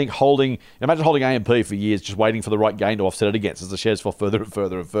 I just think imagine holding AMP for years, just waiting for the right gain to offset it against as the shares fall further and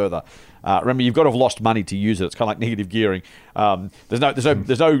further and further. Remember, you've got to have lost money to use it. It's kind of like negative gearing. There's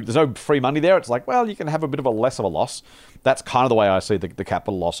no free money there. It's like, well, you can have a bit of a less of a loss. That's kind of the way I see the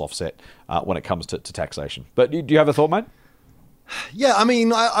capital loss offset when it comes to taxation. But do you have a thought, mate? Yeah, I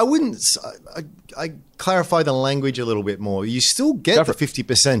mean, I wouldn't. I clarify the language a little bit more. You still get the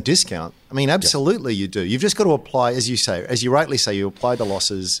 50% discount. I mean, absolutely, you do. You've just got to apply, as you rightly say, you apply the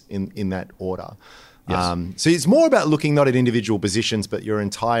losses in that order. Yes. So it's more about looking not at individual positions, but your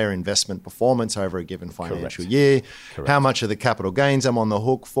entire investment performance over a given financial year. Correct. How much of the capital gains I'm on the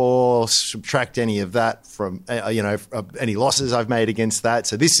hook for, subtract any of that from any losses I've made against that.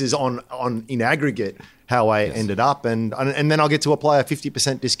 So this is on in aggregate how I ended up, and then I'll get to apply a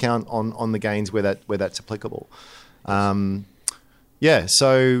 50% discount on the gains where that's applicable. So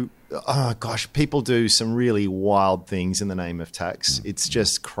oh gosh, people do some really wild things in the name of tax. It's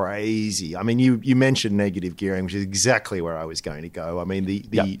just crazy. I mean, you mentioned negative gearing, which is exactly where I was going to go. I mean,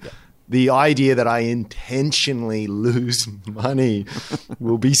 the idea that I intentionally lose money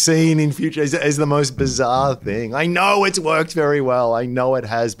will be seen in future as the most bizarre thing. I know it's worked very well. I know it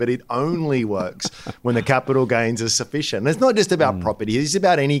has, but it only works when the capital gains are sufficient. And it's not just about property. It's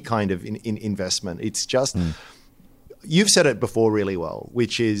about any kind of investment. It's just, you've said it before really well,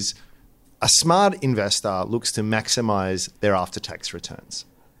 which is a smart investor looks to maximize their after-tax returns.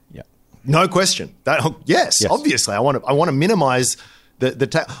 Yeah, no question. Yes, obviously. I want to minimize the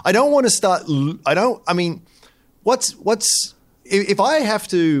tax. I don't want to start. If I have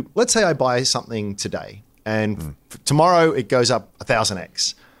to, let's say I buy something today and tomorrow it goes up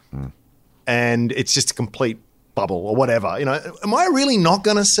 1,000x and it's just a complete bubble or whatever, am I really not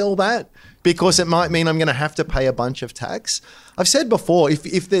going to sell that? Because it might mean I'm going to have to pay a bunch of tax. I've said before, if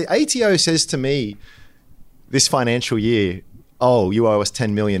the ATO says to me this financial year, oh, you owe us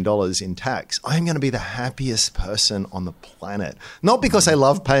 $10 million in tax, I'm going to be the happiest person on the planet. Not because I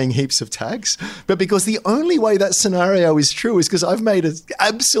love paying heaps of tax, but because the only way that scenario is true is because I've made an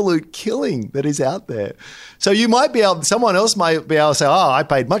absolute killing that is out there. So you might be able, someone else might be able to say, oh, I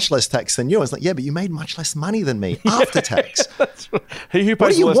paid much less tax than you. It's like, yeah, but you made much less money than me after tax. That's right. He who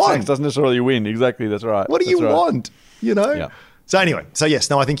pays less tax doesn't necessarily win. Exactly, that's right. What do you want? You know? Yeah. So anyway,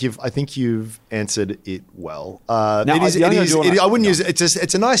 I think you've answered it well. Now, I wouldn't use it.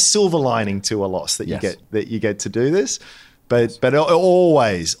 It's a nice silver lining to a loss that you get to do this, but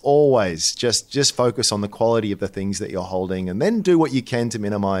always just focus on the quality of the things that you're holding, and then do what you can to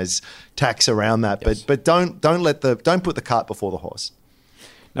minimize tax around that. Yes. But don't put the cart before the horse.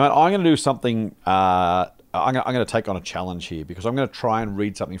 Now, I'm going to do something. I'm going to take on a challenge here because I'm going to try and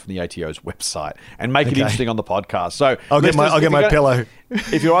read something from the ATO's website and make it interesting on the podcast. So I'll get my pillow.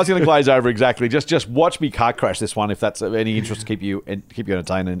 If your eyes are going to glaze over, exactly, just watch me car crash this one if that's of any interest to keep you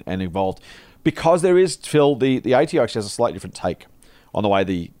entertained and involved. Because there is, Phil, the ATO actually has a slightly different take on the way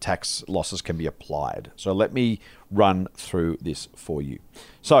the tax losses can be applied. So let me run through this for you.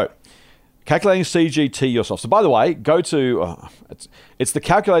 So, calculating CGT yourself. So, by the way, go to it's the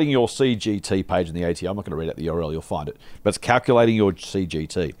calculating your CGT page in the ATO. I'm not going to read out the URL; you'll find it. But it's calculating your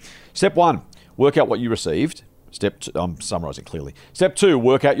CGT. Step 1: work out what you received. Step 2, I'm summarising clearly. Step 2: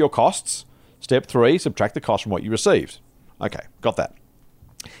 work out your costs. Step 3: subtract the cost from what you received. Okay, got that.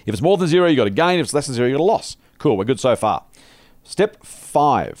 If it's more than 0, you got a gain. If it's less than 0, you got a loss. Cool, we're good so far. Step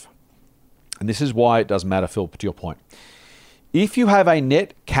 5, and this is why it does matter, Phil, to your point. If you have a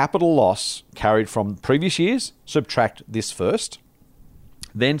net capital loss carried from previous years, subtract this first.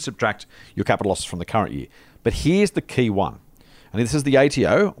 Then subtract your capital losses from the current year. But here's the key one. And this is the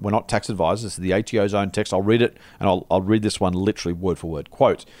ATO. We're not tax advisors. This is the ATO's own text. I'll read it, and I'll read this one literally word for word.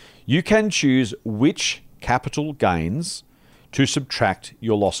 Quote, you can choose which capital gains to subtract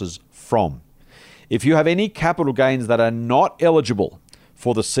your losses from. If you have any capital gains that are not eligible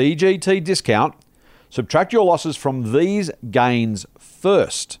for the CGT discount, subtract your losses from these gains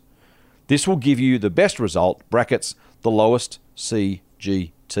first. This will give you the best result, brackets, the lowest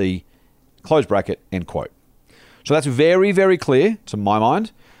CGT, close bracket, end quote. So that's very, very clear to my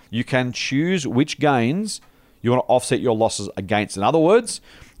mind. You can choose which gains you want to offset your losses against. In other words,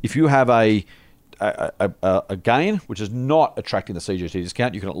 if you have a gain which is not attracting the CGT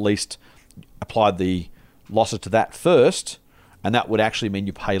discount, you can at least apply the losses to that first, and that would actually mean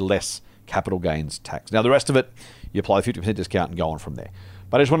you pay less capital gains tax. Now, the rest of it, you apply a 50% discount and go on from there.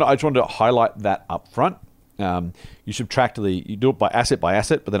 But I just wanted to highlight that up front. You do it by asset,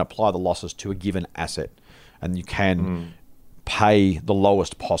 but then apply the losses to a given asset, and you can pay the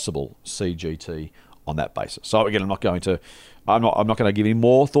lowest possible CGT on that basis. So again, I'm not going to give any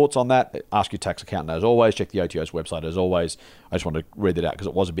more thoughts on that. Ask your tax accountant as always. Check the ATO's website as always. I just wanted to read it out because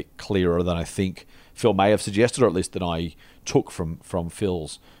it was a bit clearer than I think Phil may have suggested, or at least than I took from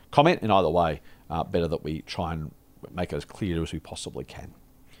Phil's comment. In either way, better that we try and make it as clear as we possibly can.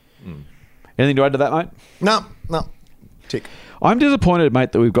 Anything to add to that, mate? No. Tick. I'm disappointed,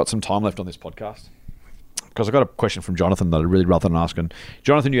 mate, that we've got some time left on this podcast because I got a question from Jonathan that I'd really rather than ask. And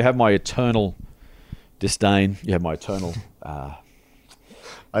Jonathan, you have my eternal disdain. You have my eternal...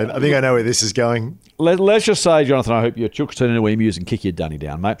 I think I know where this is going. Let's just say, Jonathan, I hope your chooks turn into emus and kick your dunny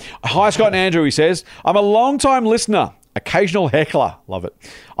down, mate. Hi, Scott and Andrew, he says. I'm a long-time listener, occasional heckler. Love it.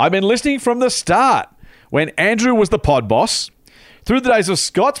 I've been listening from the start when Andrew was the pod boss, through the days of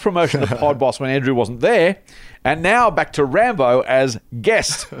Scott's promotion to pod boss when Andrew wasn't there, and now back to Rambo as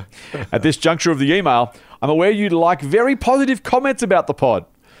guest. At this juncture of the email, I'm aware you'd like very positive comments about the pod.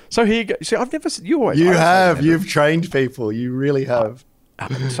 So here you go. See, I've never said you always. You have. You've trained people. You really have.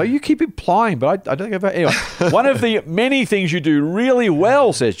 So you keep implying, but I don't think about anyway. One of the many things you do really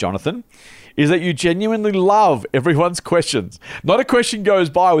well, says Jonathan, is that you genuinely love everyone's questions. Not a question goes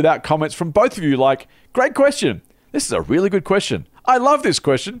by without comments from both of you like, great question. This is a really good question. I love this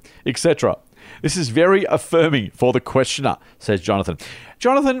question, etc. This is very affirming for the questioner, says Jonathan.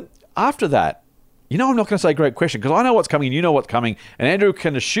 Jonathan, after that, I'm not going to say great question because I know what's coming and you know what's coming, and Andrew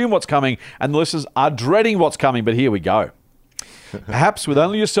can assume what's coming, and the listeners are dreading what's coming, but here we go. Perhaps with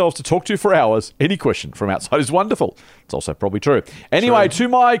only yourselves to talk to for hours, any question from outside is wonderful. It's also probably true. Anyway, to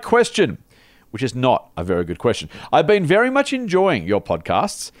my question, which is not a very good question. I've been very much enjoying your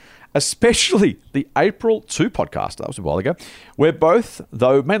podcasts, especially the April 2 podcast, that was a while ago, where both,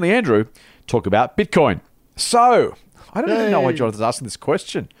 though mainly Andrew, talk about Bitcoin. So, I don't even know why Jonathan's asking this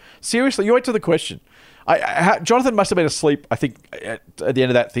question. Seriously, you wait to the question. Jonathan must have been asleep, I think, at the end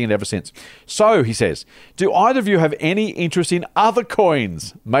of that thing and ever since. So, he says, do either of you have any interest in other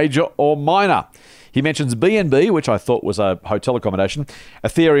coins, major or minor? He mentions BNB, which I thought was a hotel accommodation,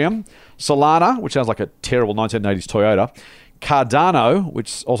 Ethereum, Solana, which sounds like a terrible 1980s Toyota, Cardano,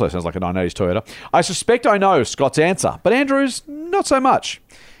 which also sounds like a 1980s Toyota. I suspect I know Scott's answer, but Andrew's not so much.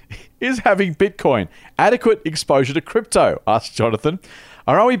 Is having Bitcoin adequate exposure to crypto? Asked Jonathan.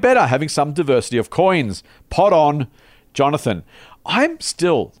 Or are we better having some diversity of coins? Pod on, Jonathan. I'm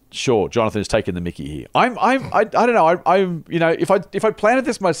still sure Jonathan is taking the mickey here. I don't know. I'm if I planted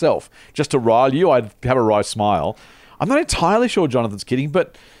this myself just to rile you, I'd have a wry smile. I'm not entirely sure Jonathan's kidding,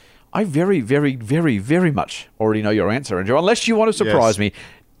 but I very, very, very, very much already know your answer, Andrew. Unless you want to surprise me,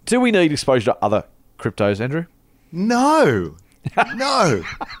 do we need exposure to other cryptos, Andrew? No.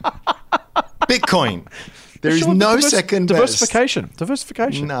 Bitcoin. There is no second diversification. best.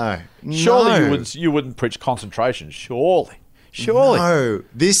 Diversification. No. Surely you wouldn't preach concentration. Surely. No.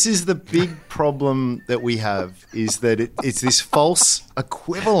 This is the big problem that we have, is that it's this false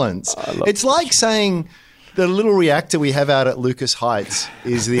equivalence. It's like saying the little reactor we have out at Lucas Heights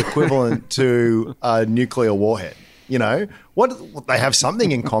is the equivalent to a nuclear warhead. You know, what they have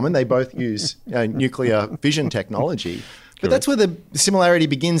something in common. They both use nuclear fission technology. But that's where the similarity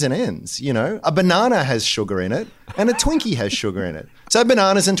begins and ends, you know. A banana has sugar in it and a Twinkie has sugar in it. So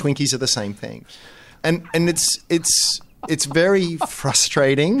bananas and Twinkies are the same thing. And it's very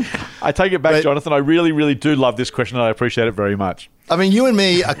frustrating. I take it back, Jonathan. I really, really do love this question and I appreciate it very much. I mean, you and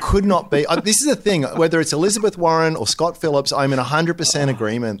me could not be. This is the thing. Whether it's Elizabeth Warren or Scott Phillips, I'm in 100%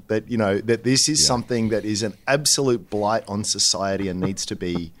 agreement that that this is something that is an absolute blight on society and needs to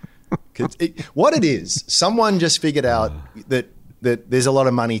be. What it is, someone just figured out that there's a lot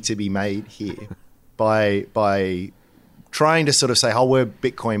of money to be made here by trying to sort of say, oh, we're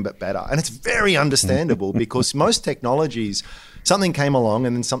Bitcoin but better. And it's very understandable because most technologies, something came along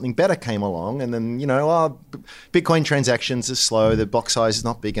and then something better came along and then, Bitcoin transactions are slow, the block size is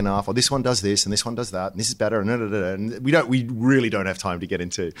not big enough, or this one does this and this one does that and this is better and we really don't have time to get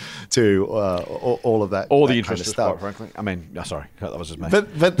into all of that. All the that interests, kind of quite frankly. I mean, sorry, that was just me. But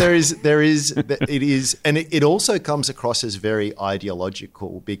it also comes across as very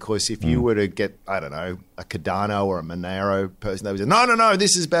ideological because if you were to get, I don't know, a Cardano or a Monero person, they would say, no,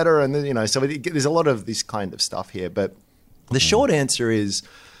 this is better. And then, so there's a lot of this kind of stuff here. But the short answer is,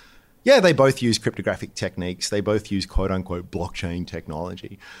 they both use cryptographic techniques. They both use quote unquote blockchain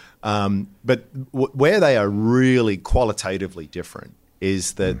technology. But where they are really qualitatively different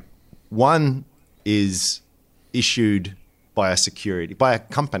is that one is issued by a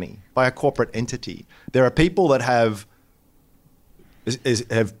company, by a corporate entity. There are people that have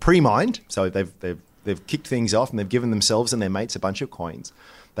pre-mined, so they've kicked things off and they've given themselves and their mates a bunch of coins.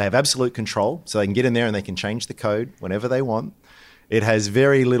 They have absolute control, so they can get in there and they can change the code whenever they want. It has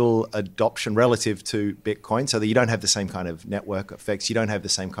very little adoption relative to Bitcoin, so that you don't have the same kind of network effects. You don't have the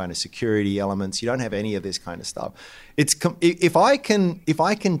same kind of security elements. You don't have any of this kind of stuff. If I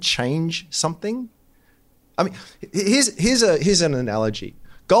can change something, I mean, here's an analogy.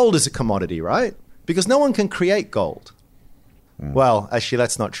 Gold is a commodity, right? Because no one can create gold. Well, actually,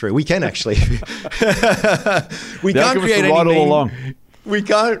 that's not true. We can actually. We can't create any. We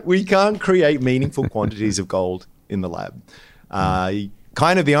can't create meaningful quantities of gold in the lab.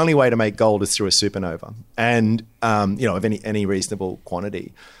 Kind of the only way to make gold is through a supernova, and of any reasonable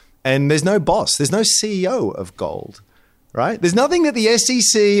quantity. And there's no boss. There's no CEO of gold, right? There's nothing that the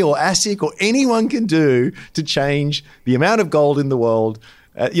SEC or ASIC or anyone can do to change the amount of gold in the world.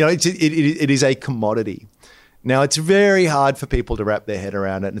 It is a commodity. Now, it's very hard for people to wrap their head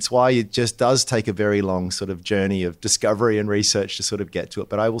around it, and it's why it just does take a very long sort of journey of discovery and research to sort of get to it.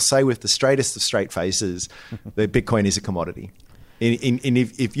 But I will say with the straightest of straight faces that Bitcoin is a commodity.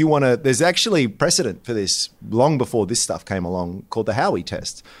 If you want to, there's actually precedent for this long before this stuff came along called the Howey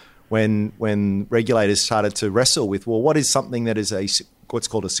test, when regulators started to wrestle with, well, what is something that is what's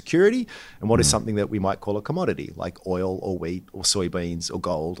called a security, and what is something that we might call a commodity, like oil or wheat or soybeans or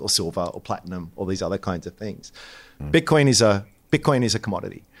gold or silver or platinum, all these other kinds of things. Bitcoin is a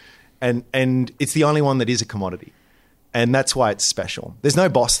commodity, and it's the only one that is a commodity, and that's why it's special. There's no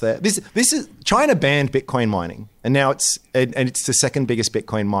boss there. This is China banned Bitcoin mining, and now it's the second biggest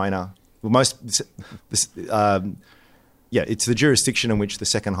Bitcoin miner. It's the jurisdiction in which the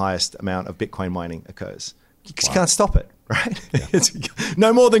second highest amount of Bitcoin mining occurs. You just can't stop it, right? Yeah. It's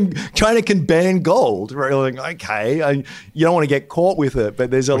no more than China can ban gold. Right? Like, okay, you don't want to get caught with it,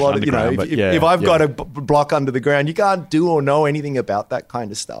 but there's a lot of, if I've got a block under the ground, you can't do or know anything about that kind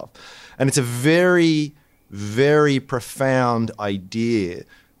of stuff. And it's a very, very profound idea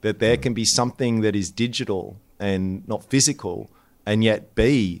that there can be something that is digital and not physical and yet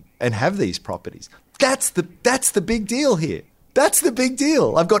be and have these properties. That's the big deal here. That's the big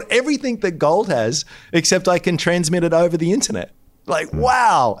deal. I've got everything that gold has, except I can transmit it over the internet. Like,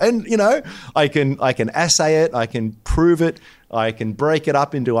 wow. And, I can assay it. I can prove it. I can break it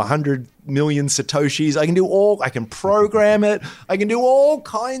up into 100 million Satoshis. I can program it. I can do all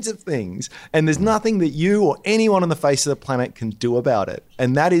kinds of things. And there's nothing that you or anyone on the face of the planet can do about it.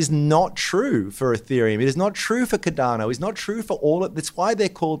 And that is not true for Ethereum. It is not true for Cardano. It's not true for all of that's why they're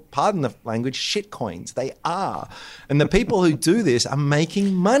called, pardon the language, shitcoins. They are. And the people who do this are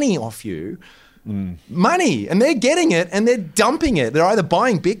making money off you. Money, and they're getting it and they're dumping it. They're either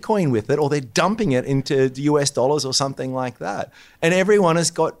buying Bitcoin with it or they're dumping it into US dollars or something like that. And everyone has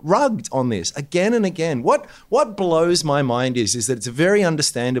got rugged on this again and again. What blows my mind is that it's a very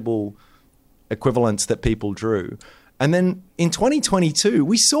understandable equivalence that people drew. And then in 2022,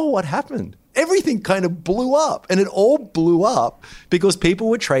 we saw what happened. Everything kind of blew up, and it all blew up because people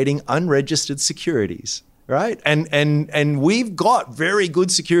were trading unregistered securities. Right. And we've got very good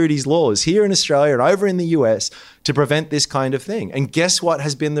securities laws here in Australia and over in the US to prevent this kind of thing. And guess what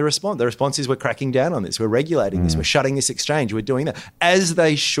has been the response? The response is we're cracking down on this. We're regulating this. We're shutting this exchange. We're doing that as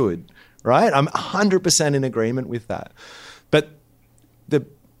they should. Right. I'm 100% in agreement with that. But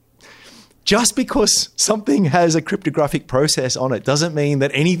just because something has a cryptographic process on it doesn't mean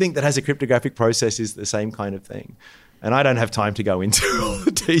that anything that has a cryptographic process is the same kind of thing. And I don't have time to go into all the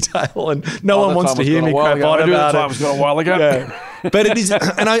detail, and no one wants to hear me crap on about it. Time was gone a while ago. Yeah. But it is,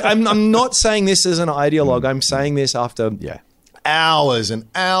 and I'm not saying this as an ideologue. I'm saying this after hours and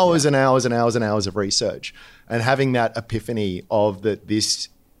hours and hours and hours and hours of research, and having that epiphany of that this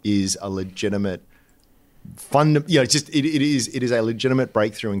is a legitimate it is a legitimate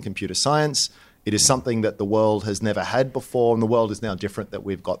breakthrough in computer science. It is something that the world has never had before, and the world is now different that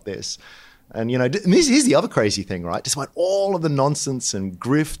we've got this. And, here's the other crazy thing, right? Despite all of the nonsense and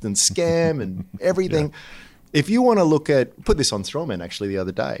grift and scam and everything, if you want to look at, put this on Strawman actually the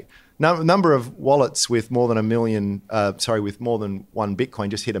other day, number of wallets with more than with more than one Bitcoin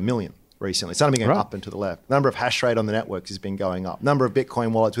just hit 1 million recently. It's only been going up and to the left. Number of hash rate on the networks has been going up. Number of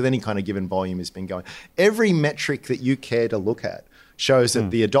Bitcoin wallets with any kind of given volume has been going. Every metric that you care to look at shows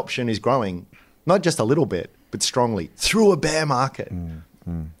that the adoption is growing, not just a little bit, but strongly through a bear market.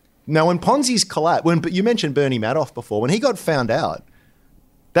 Now, when Ponzi's collapsed, but you mentioned Bernie Madoff before, when he got found out,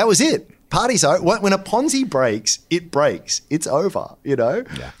 that was it. Party's over. When a Ponzi breaks, it breaks. It's over. Yeah.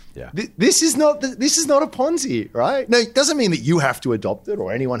 This is not a Ponzi, right? No, it doesn't mean that you have to adopt it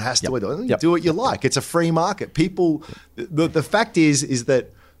or anyone has to adopt it. You do what you like. It's a free market. People. The fact is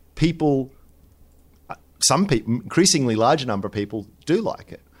that people, some people, increasingly larger number of people do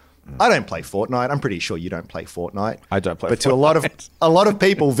like it. I don't play Fortnite. I'm pretty sure you don't play Fortnite. I don't play Fortnite. But to a lot of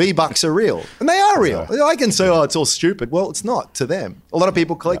people, V-Bucks are real. And they are real. I can say, it's all stupid. Well, it's not to them. A lot of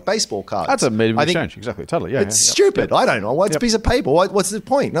people collect baseball cards. That's a medium exchange. Exactly. Totally. Yeah. It's stupid. I don't know. What's a piece of paper? What's the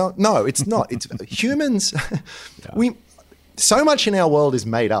point? No, it's not. It's humans. So much in our world is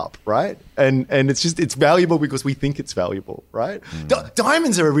made up, right? And it's valuable because we think it's valuable, right?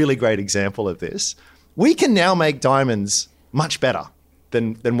 Diamonds are a really great example of this. We can now make diamonds much better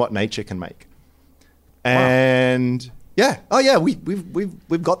than what nature can make. And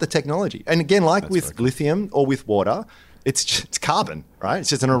we've got the technology. And again, like that's with lithium or with water, it's carbon, right?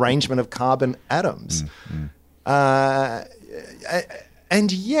 It's just an arrangement of carbon atoms. And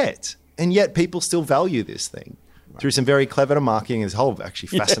yet people still value this thing through some very clever marketing. There's a whole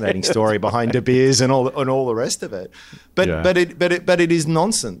actually fascinating story behind De Beers and all the rest of it. But it is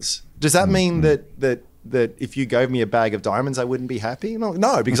nonsense. Does that mean that if you gave me a bag of diamonds, I wouldn't be happy?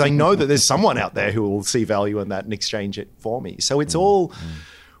 No, because I know that there's someone out there who will see value in that and exchange it for me. So it's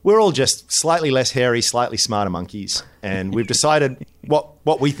we're all just slightly less hairy, slightly smarter monkeys, and we've decided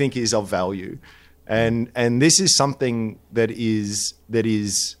what we think is of value. And this is something that is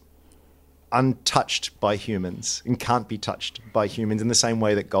untouched by humans and can't be touched by humans in the same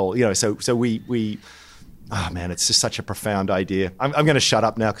way that gold. So we. Oh man, it's just such a profound idea. I'm going to shut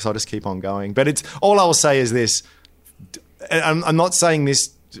up now because I'll just keep on going. But it's all I will say is this. I'm not saying this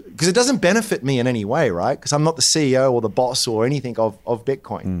because it doesn't benefit me in any way, right? Because I'm not the CEO or the boss or anything of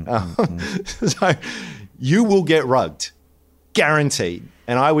Bitcoin. So you will get rugged, guaranteed.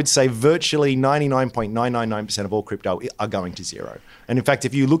 And I would say virtually 99.999% of all crypto are going to zero. And in fact,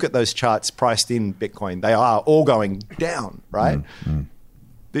 if you look at those charts priced in Bitcoin, they are all going down, right?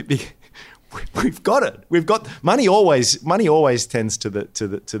 We've got it. We've got money. Always tends to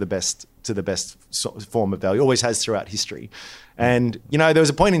the best form of value. Always has throughout history. And there was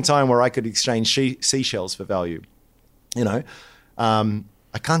a point in time where I could exchange seashells for value. I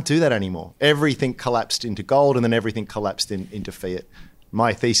can't do that anymore. Everything collapsed into gold, and then everything collapsed into fiat.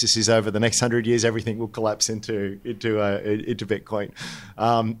 my thesis is over the next 100 years, everything will collapse into Bitcoin.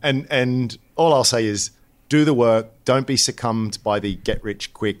 And all I'll say is, do the work. Don't be succumbed by the get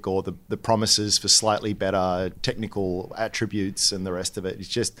rich quick or the promises for slightly better technical attributes and the rest of it. It's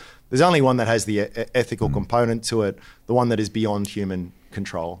just, there's only one that has the ethical component to it, the one that is beyond human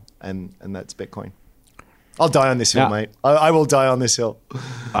control, and that's Bitcoin. I'll die on this hill, mate. I will die on this hill.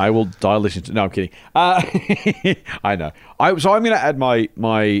 I will die listening to... No, I'm kidding. I know. So I'm going to add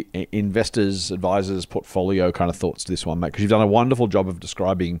my investors, advisors, portfolio kind of thoughts to this one, mate, because you've done a wonderful job of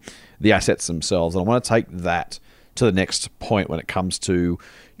describing the assets themselves. And I want to take that to the next point when it comes to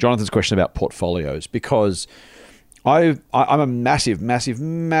Jonathan's question about portfolios, because I'm a massive, massive,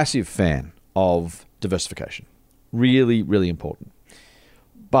 massive fan of diversification. Really, really important.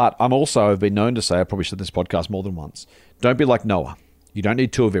 But I've been known to say, I probably said this podcast more than once, don't be like Noah. You don't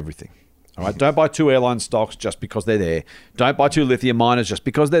need two of everything. All right? Don't buy two airline stocks just because they're there. Don't buy two lithium miners just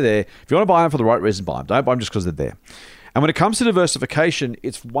because they're there. If you want to buy them for the right reason, buy them. Don't buy them just because they're there. And when it comes to diversification,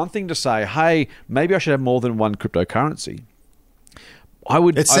 it's one thing to say, hey, maybe I should have more than one cryptocurrency.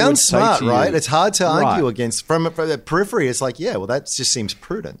 It sounds smart, right? It's hard to argue against. From the periphery, it's like, yeah, well, that just seems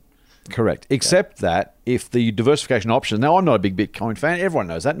prudent. Correct. Except that if the diversification options... Now, I'm not a big Bitcoin fan. Everyone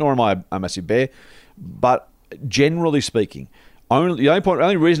knows that. Nor am I a massive bear. But generally speaking, the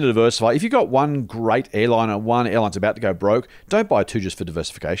only reason to diversify, if you've got one great airline and one airline's about to go broke, don't buy two just for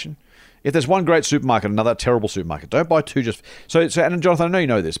diversification. If there's one great supermarket, another terrible supermarket, don't buy two just... So and Jonathan, I know you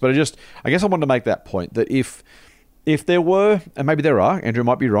know this, but I guess I wanted to make that point that if there were, and maybe there are, Andrew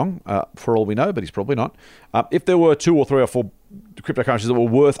might be wrong for all we know, but he's probably not. If there were 2 or 3 or 4 cryptocurrencies that were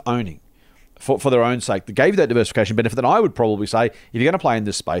worth owning for their own sake, that gave you that diversification benefit, then I would probably say, if you're going to play in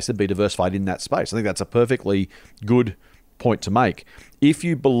this space, then be diversified in that space. I think that's a perfectly good point to make. If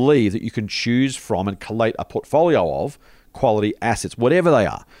you believe that you can choose from and collate a portfolio of quality assets, whatever they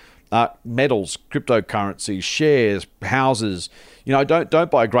are, metals, cryptocurrencies, shares, houses.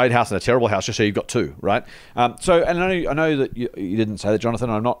 Don't buy a great house and a terrible house just so you've got two, right? So, and I know that you didn't say that, Jonathan.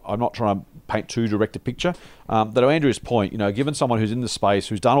 I'm not trying to paint too direct a picture. But to Andrew's point, given someone who's in the space,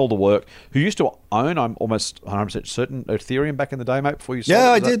 who's done all the work, who used to own, I'm almost 100% certain, Ethereum back in the day, mate. Before you,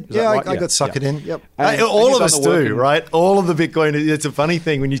 I did. Right? I got suckered in. Yep. All of us do, right? All of the Bitcoin. It's a funny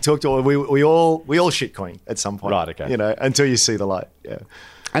thing when you talk to we all shitcoin at some point, right? Okay. Until you see the light. Yeah.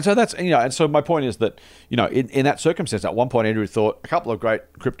 And so that's, and so my point is that, in that circumstance, at one point, Andrew thought a couple of great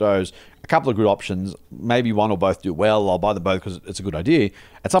cryptos, a couple of good options, maybe one or both do well, I'll buy them both because it's a good idea.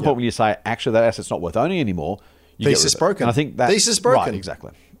 At some point when you say, actually, that asset's not worth owning anymore, thesis broken. And I think that thesis broken. Right,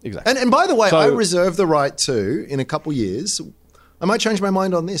 exactly. And by the way, I reserve the right to, in a couple of years, I might change my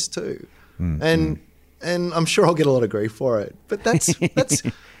mind on this too. And I'm sure I'll get a lot of grief for it. But that's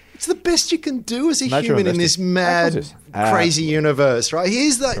it's the best you can do as a human in this mad, crazy universe, right?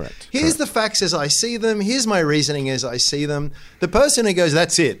 Here's the facts as I see them. Here's my reasoning as I see them. The person who goes,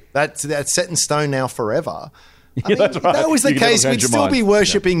 that's it. That's set in stone now forever. I mean, if that was the case, we'd still be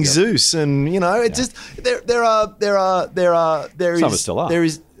worshipping Zeus, and just there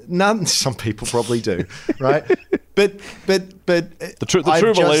is none. Some people probably do, right? but the true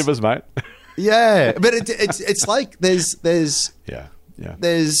believers, mate. Yeah, but it's like there's there's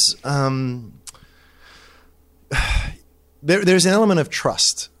an element of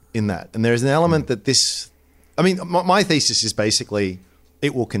trust in that, and there's an element that this. I mean, my thesis is basically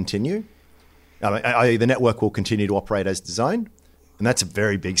it will continue. The network will continue to operate as designed, and that's a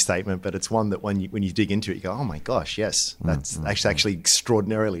very big statement, but it's one that when you dig into it, you go, "Oh my gosh, yes, that's actually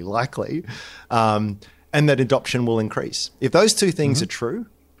extraordinarily likely," and that adoption will increase. If those two things are true,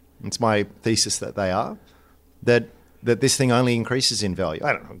 it's my thesis that they are, that this thing only increases in value.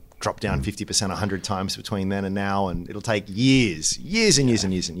 I don't know, drop down 50%, 100 times between then and now, and it'll take years and years and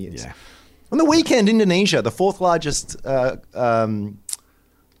years and years. Yeah. On the weekend, Indonesia, the fourth largest, one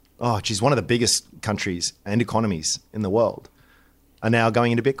of the biggest countries and economies in the world, are now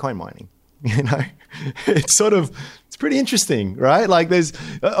going into Bitcoin mining. It's pretty interesting, right? Like there's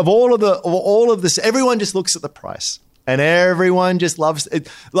of all of this, everyone just looks at the price. And everyone just loves it,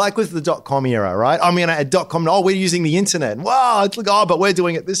 like with the .com era, right? I mean, at .com, we're using the internet. Wow, it's like, but we're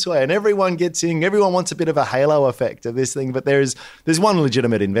doing it this way. And everyone gets in. Everyone wants a bit of a halo effect of this thing. But there's one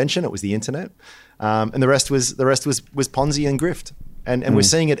legitimate invention. It was the internet, and the rest was Ponzi and grift. And we're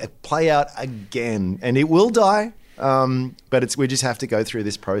seeing it play out again. And it will die, but we just have to go through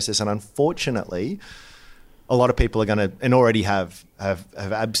this process. And unfortunately, a lot of people are going to, and already have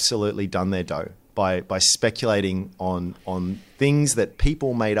absolutely done their dough by speculating on things that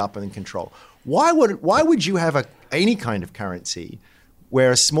people made up and control. Why would you have any kind of currency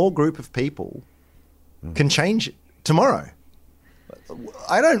where a small group of people can change it tomorrow?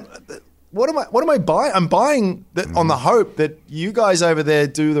 I don't. What am I buying? I'm buying on the hope that you guys over there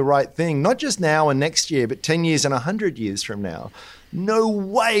do the right thing, not just now and next year, but 10 years and 100 years from now. No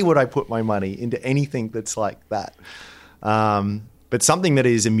way would I put my money into anything that's like that. But something that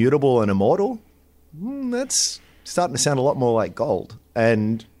is immutable and immortal, that's starting to sound a lot more like gold.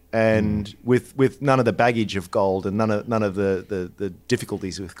 And with none of the baggage of gold and none of the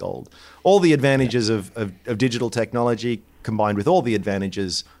difficulties with gold. All the advantages of digital technology combined with all the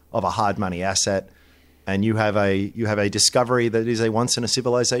advantages of a hard money asset, and you have a discovery that is a once in a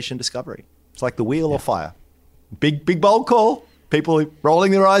civilization discovery. It's like the wheel of fire. Big bold call. People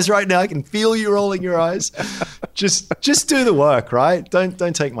rolling their eyes right now. I can feel you rolling your eyes. just do the work, right?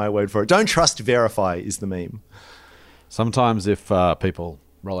 Don't take my word for it. Don't trust verify is the meme. Sometimes if people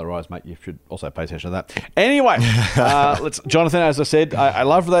roll their eyes, mate, you should also pay attention to that. Anyway, Jonathan, as I said, I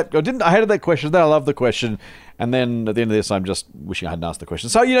love that. I hated that question. Then I love the question. And then at the end of this, I'm just wishing I hadn't asked the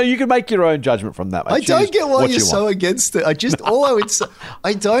question. So, you can make your own judgment from that. Mate. I don't get why you're so against it. I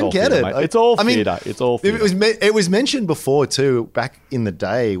don't get it. It's all theatre. It's all theatre. It was mentioned before too, back in the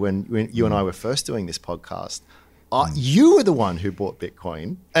day when you and I were first doing this podcast. You were the one who bought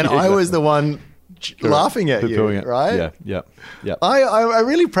Bitcoin, and I was the one laughing at you, right? Yeah. I'm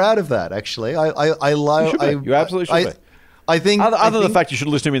really proud of that, actually. I love. You absolutely should be. I think, other than the fact you should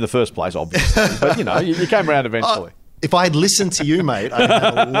listen to me in the first place, obviously. But, you came around eventually. If I'd listened to you, mate, I'd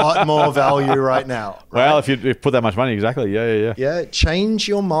have a lot more value right now. Right? Well, if you put that much money, exactly. Yeah. Yeah, change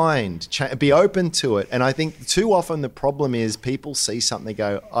your mind. Be open to it. And I think too often the problem is people see something, they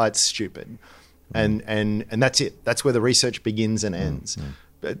go, oh, it's stupid. And that's it. That's where the research begins and ends.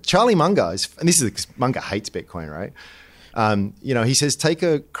 But Charlie Munger, Munger hates Bitcoin, right? He says, take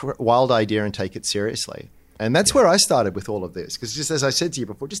a wild idea and take it seriously. And that's where I started with all of this. Because just as I said to you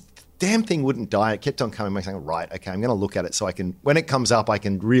before, just the damn thing wouldn't die. It kept on coming. I'm saying, right, okay, I'm going to look at it so I can, when it comes up, I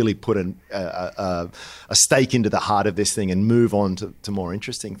can really put a stake into the heart of this thing and move on to more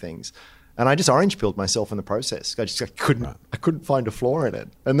interesting things. And I just orange pilled myself in the process. I couldn't find a flaw in it.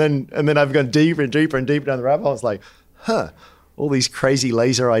 And then I've gone deeper and deeper and deeper down the rabbit hole. I was like, all these crazy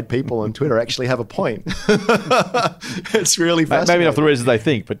laser-eyed people on Twitter actually have a point. It's really fascinating. Maybe not the reasons they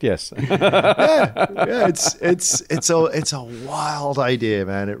think, but yes. yeah. It's a wild idea,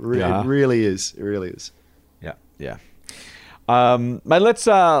 man. It really is. It really is. Yeah. Mate,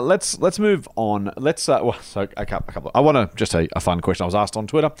 let's move on. A couple. I want to just a fun question I was asked on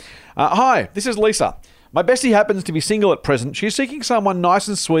Twitter. Hi, this is Lisa. My bestie happens to be single at present. She's seeking someone nice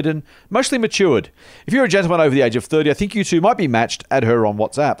and sweet and mostly matured. If you're a gentleman over the age of 30, I think you two might be matched. Add her on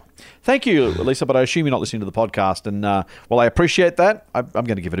WhatsApp. Thank you, Lisa, but I assume you're not listening to the podcast. And while I appreciate that, I'm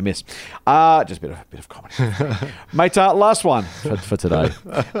going to give it a miss. Just a bit of comedy. Mate, last one for today.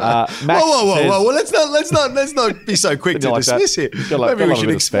 Max whoa. Let's not be so quick to dismiss it. Maybe we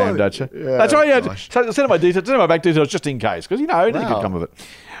should explain, don't you? Yeah, that's right. Yeah, send my details. Send my bank details just in case, because anything could come of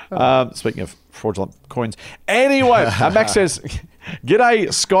it. Speaking of fraudulent coins. Anyway, Max says,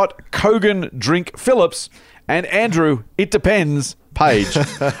 G'day, Scott, Kogan, Drink, Phillips, and Andrew, it depends, Page.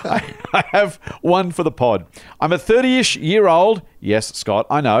 I have one for the pod. I'm a 30-ish year old, yes, Scott,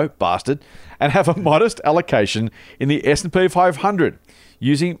 I know, bastard, and have a modest allocation in the S&P 500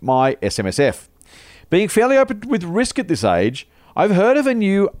 using my SMSF. Being fairly open with risk at this age, I've heard of a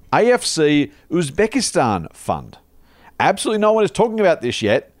new AFC Uzbekistan fund. Absolutely no one is talking about this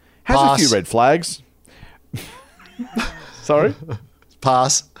yet. Has a few red flags. Sorry?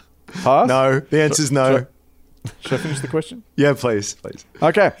 Pass. No. The answer's no. Should I finish the question? Yeah, please.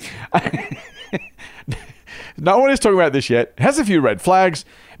 Okay. No one is talking about this yet. Has a few red flags.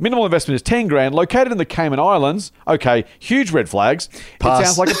 Minimal investment is 10 grand. Located in the Cayman Islands. Okay, huge red flags. Pass. It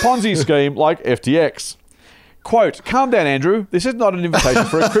sounds like a Ponzi scheme like FTX. Quote, calm down, Andrew. This is not an invitation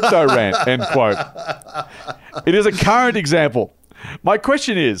for a crypto rant, end quote. It is a current example. My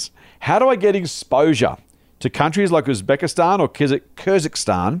question is, how do I get exposure to countries like Uzbekistan or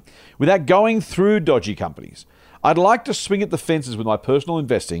Kyrgyzstan without going through dodgy companies? I'd like to swing at the fences with my personal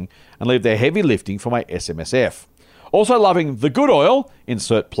investing and leave the heavy lifting for my SMSF. Also loving the good oil,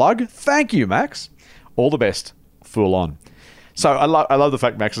 insert plug. Thank you, Max. All the best. Full on. So I love the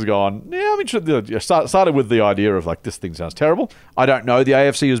fact Max has gone, yeah, I'm interested. Started with the idea of like, this thing sounds terrible. I don't know the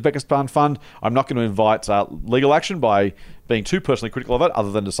AFC Uzbekistan fund. I'm not going to invite legal action by being too personally critical of it,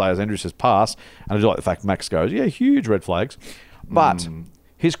 other than to say, as Andrew says, pass. And I do like the fact Max goes, yeah, huge red flags. But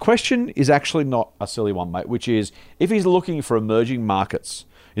his question is actually not a silly one, mate, which is if he's looking for emerging markets.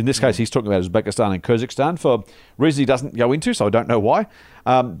 In this case, he's talking about Uzbekistan and Kyrgyzstan for reasons he doesn't go into, so I don't know why.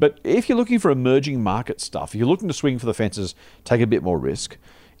 But if you're looking for emerging market stuff, if you're looking to swing for the fences, take a bit more risk.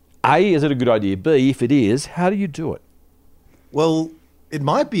 A, is it a good idea? B, if it is, how do you do it? Well, it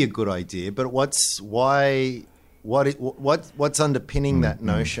might be a good idea, but what's underpinning that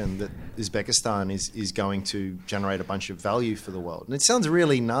notion that Uzbekistan is going to generate a bunch of value for the world? And it sounds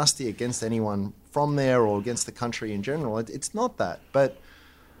really nasty against anyone from there or against the country in general. It's not that, but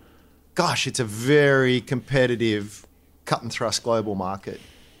gosh, it's a very competitive, cut and thrust global market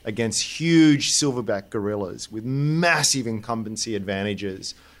against huge silverback gorillas with massive incumbency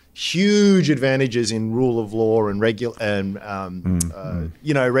advantages, huge advantages in rule of law and regulation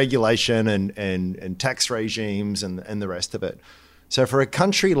and tax regimes and the rest of it. So for a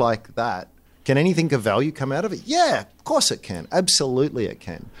country like that, can anything of value come out of it? Yeah, of course it can. Absolutely it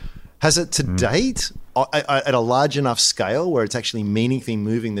can. Has it to date at a large enough scale where it's actually meaningfully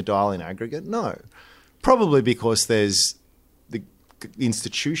moving the dial in aggregate? No. Probably because there's the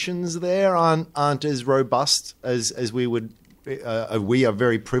institutions there aren't as robust as we would we are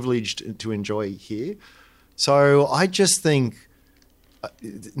very privileged to enjoy here. So I just think,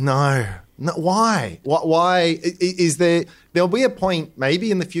 no, why? Why is there? There'll be a point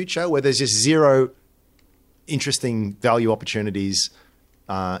maybe in the future where there's just zero interesting value opportunities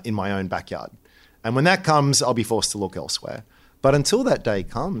in my own backyard, and when that comes, I'll be forced to look elsewhere. But until that day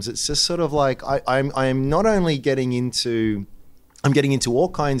comes, it's just sort of like I'm not only getting into all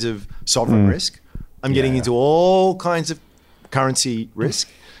kinds of sovereign risk. I'm getting into all kinds of currency risk.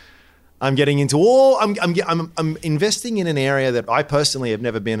 I'm getting into all. I'm investing in an area that I personally have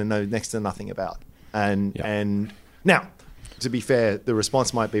never been and know next to nothing about. And now, to be fair, the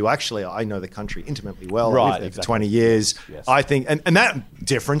response might be, well, actually, I know the country intimately well. Right, I've lived there exactly. for 20 years. Yes. I think, and that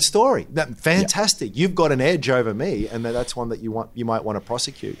different story. That fantastic. You've got an edge over me, and that's one that you might want to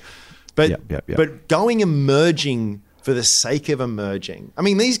prosecute. But but going emerging for the sake of emerging. I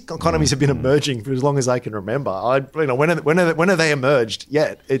mean, these economies have been emerging for as long as I can remember. When are they emerged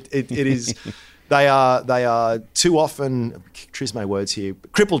yet? It is. They are too often, choose my words here,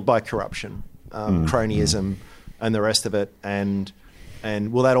 crippled by corruption, cronyism, and the rest of it. And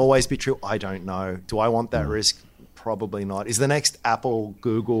will that always be true? I don't know. Do I want that risk? Probably not. Is the next Apple,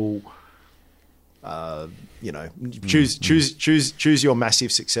 Google? Choose your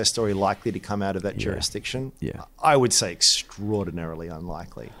massive success story likely to come out of that jurisdiction? Yeah. I would say extraordinarily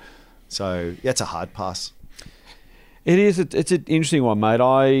unlikely. So it's a hard pass. It is. It's an interesting one, mate.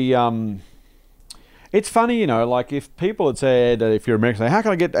 It's funny, like if people had said, if you're American, say, how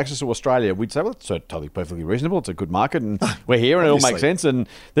can I get access to Australia? We'd say, well, it's totally perfectly reasonable. It's a good market and we're here and it all makes sense. And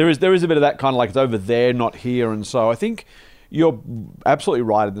there is a bit of that kind of like it's over there, not here. And so I think you're absolutely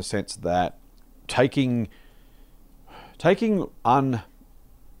right in the sense that taking what's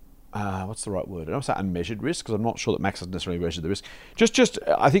the right word? I don't say unmeasured risk because I'm not sure that Max has necessarily measured the risk. Just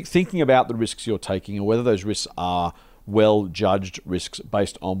I think thinking about the risks you're taking and whether those risks are well judged risks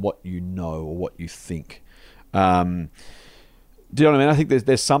based on what you know or what you think. Do you know what I mean? I think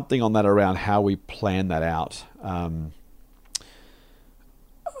there's something on that around how we plan that out.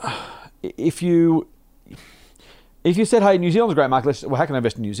 If you said, hey, New Zealand's a great market, how can I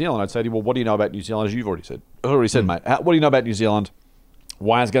invest in New Zealand? I'd say to you, well, what do you know about New Zealand? As you've already said, mate. What do you know about New Zealand?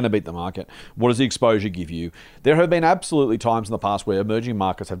 Why is it going to beat the market? What does the exposure give you? There have been absolutely times in the past where emerging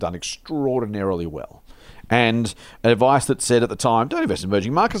markets have done extraordinarily well. And advice that said at the time, don't invest in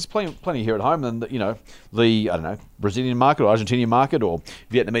emerging markets, plenty here at home, and the Brazilian market or Argentinian market or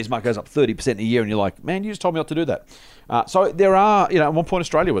Vietnamese market goes up 30% a year, and you're like, man, you just told me not to do that. So there are, at one point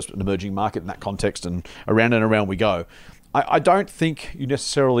Australia was an emerging market in that context, and around we go. I don't think you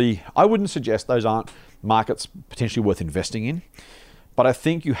necessarily, I wouldn't suggest those aren't markets potentially worth investing in, but I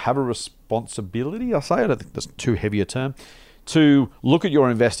think you have a responsibility, I don't think that's too heavy a term, to look at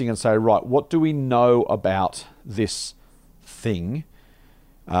your investing and say, right, what do we know about this thing?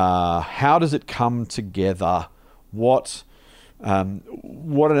 How does it come together? What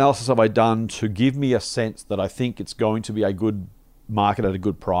analysis have I done to give me a sense that I think it's going to be a good market at a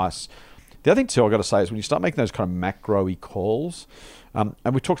good price? The other thing too I've got to say is when you start making those kind of macro-y calls, and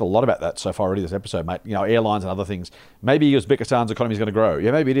we've talked a lot about that so far already this episode, mate, airlines and other things. Maybe Uzbekistan's economy is going to grow.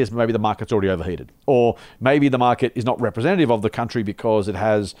 Yeah, maybe it is. Maybe the market's already overheated. Or maybe the market is not representative of the country because it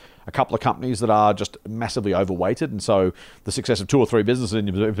has a couple of companies that are just massively overweighted. And so the success of 2 or 3 businesses in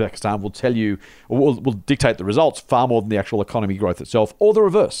Uzbekistan will tell you, or will dictate the results far more than the actual economy growth itself, or the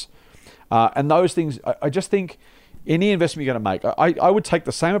reverse. And those things, I just think, any investment you're going to make, I would take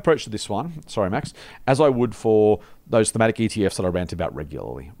the same approach to this one, sorry Max, as I would for those thematic ETFs that I rant about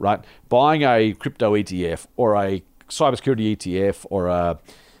regularly, right? Buying a crypto ETF or a cybersecurity ETF or a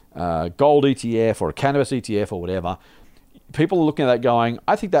gold ETF or a cannabis ETF or whatever, people are looking at that going,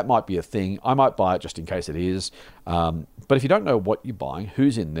 I think that might be a thing. I might buy it just in case it is. But if you don't know what you're buying,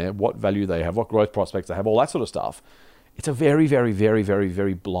 who's in there, what value they have, what growth prospects they have, all that sort of stuff, It's a very, very, very, very,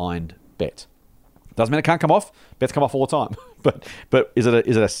 very blind bet. Doesn't mean it can't come off. Bets come off all the time. but is it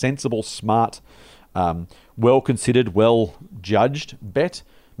a sensible, smart, well considered, well judged bet?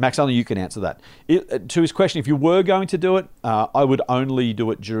 Max, only you can answer that. To his question, if you were going to do it, I would only do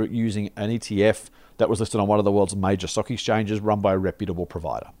it using an ETF that was listed on one of the world's major stock exchanges run by a reputable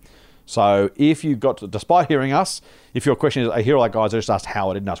provider. So if you've got, despite hearing us, if your question is, I hear all that, guys, I just asked how,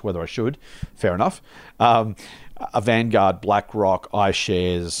 I didn't ask whether I should. Fair enough. A Vanguard, BlackRock,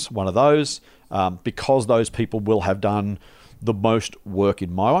 iShares, one of those, because those people will have done the most work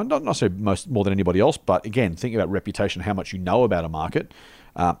in my mind, not necessarily more than anybody else, but again, thinking about reputation, how much you know about a market.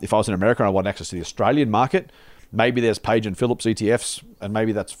 If I was in America and I want access to the Australian market, maybe there's Page and Phillips ETFs, and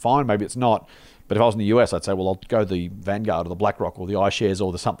maybe that's fine, maybe it's not. But if I was in the US, I'd say, well, I'll go the Vanguard or the BlackRock or the iShares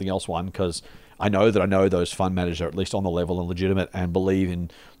or the something else one, because I know those fund managers are at least on the level and legitimate and believe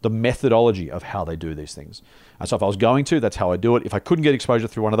in the methodology of how they do these things. And so if I was going to, that's how I do it. If I couldn't get exposure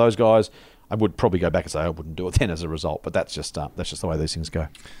through one of those guys, I would probably go back and say I wouldn't do it then as a result. But that's just the way these things go.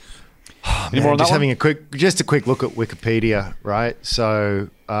 Any more on just having a quick look at Wikipedia, right? So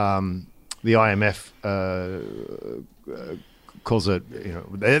the IMF calls it,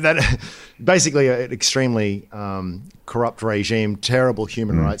 that basically an extremely corrupt regime, terrible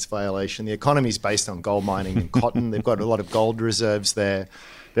human rights violation. The economy is based on gold mining and cotton. They've got a lot of gold reserves there.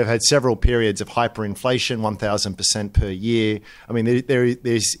 They've had several periods of hyperinflation, 1,000% per year. I mean,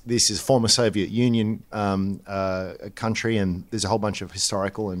 this is former Soviet Union country, and there's a whole bunch of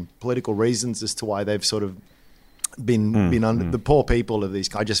historical and political reasons as to why they've sort of been under the poor people of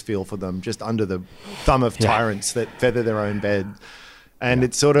these. I just feel for them, just under the thumb of tyrants that feather their own bed. And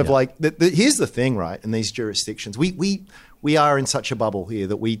it's sort of like here's the thing, right? In these jurisdictions, we are in such a bubble here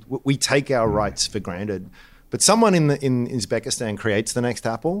that we take our rights for granted. But someone in Uzbekistan creates the next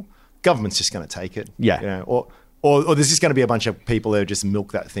Apple, government's just going to take it. Yeah. Or there's just going to be a bunch of people that just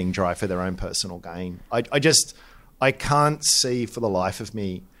milk that thing dry for their own personal gain. I can't see for the life of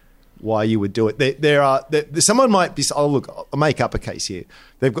me why you would do it. Someone might be, I'll make up a case here.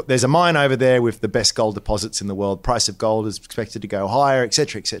 There's a mine over there with the best gold deposits in the world. Price of gold is expected to go higher, et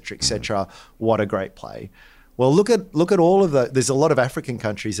cetera, et cetera, et cetera. What a great play. Well, look at all of there's a lot of African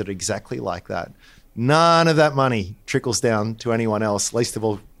countries that are exactly like that. None of that money trickles down to anyone else, least of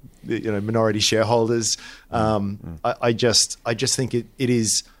all, minority shareholders. I just think it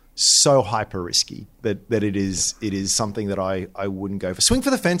is so hyper risky that it is something that I wouldn't go for. Swing for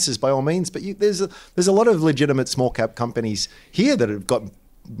the fences by all means, but there's a lot of legitimate small cap companies here that have got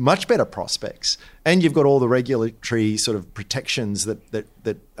much better prospects, and you've got all the regulatory sort of protections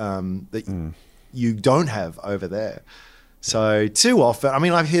that you don't have over there. So too often, I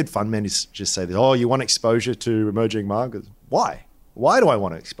mean, I've heard fund managers just say that, oh, you want exposure to emerging markets. Why? Why do I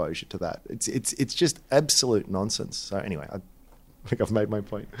want exposure to that? It's just absolute nonsense. So anyway, I think I've made my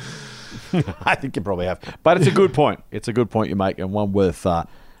point. I think you probably have. But it's a good point. It's a good point you make, and one worth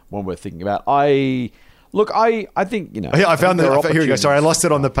thinking about. I think, Yeah, I found that. Here we go. Sorry, I lost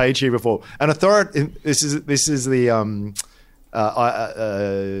it on the page here before. An authority. This is the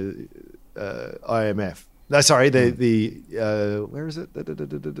IMF. No, sorry, where is it?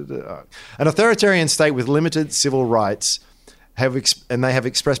 An authoritarian state with limited civil rights they have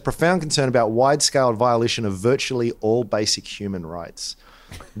expressed profound concern about wide-scale violation of virtually all basic human rights.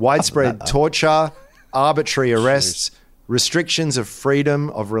 Widespread torture, arbitrary arrests, restrictions of freedom,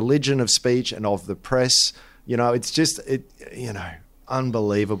 of religion, of speech, and of the press. It's just,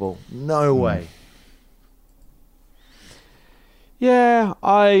 unbelievable. No way. Yeah,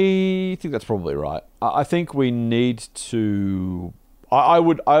 I think that's probably right. I think we need to. I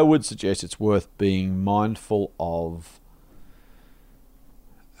would suggest it's worth being mindful of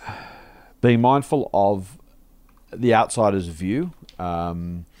the outsider's view.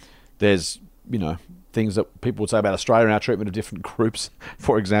 There's things that people would say about Australia and our treatment of different groups,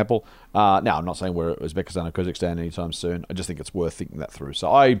 for example. Now, I'm not saying we're Uzbekistan or Kazakhstan anytime soon. I just think it's worth thinking that through.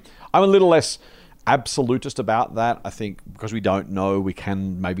 So I'm a little less absolutist about that. I think because we don't know, we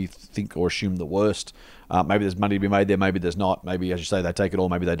can maybe think or assume the worst. Maybe there's money to be made there, maybe there's not. Maybe, as you say, they take it all,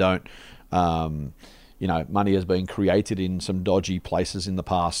 maybe they don't. Money has been created in some dodgy places in the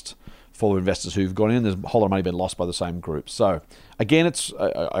past for investors who've gone in. There's a whole lot of money been lost by the same group. So again,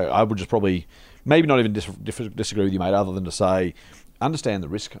 I would just probably maybe not even disagree with you, mate, other than to say understand the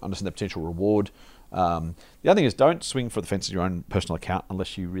risk, understand the potential reward. The other thing is, don't swing for the fence in your own personal account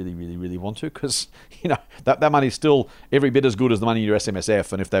unless you really, really, really want to, because that money is still every bit as good as the money in your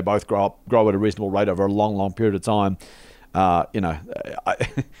SMSF, and if they both grow at a reasonable rate over a long, long period of time,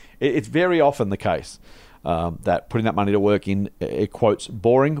 it's very often the case that putting that money to work in, quotes,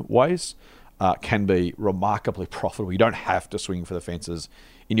 boring ways can be remarkably profitable. You don't have to swing for the fences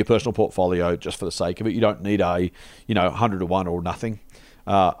in your personal portfolio just for the sake of it. You don't need a 100 to 1 or nothing.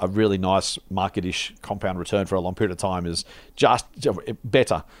 A really nice market-ish compound return for a long period of time is just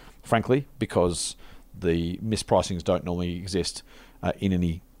better, frankly, because the mispricings don't normally exist in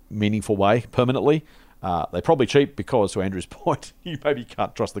any meaningful way permanently. They're probably cheap because, to Andrew's point, you maybe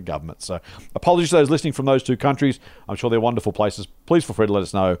can't trust the government. So apologies to those listening from those two countries. I'm sure they're wonderful places. Please feel free to let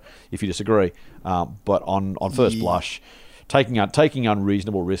us know if you disagree. But on first blush, taking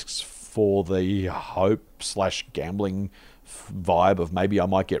unreasonable risks for the hope/gambling vibe of maybe I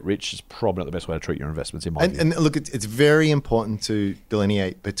might get rich is probably not the best way to treat your investments in my view. And look, it's very important to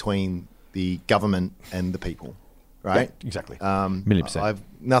delineate between the government and the people. Right? Yeah, exactly. %. I've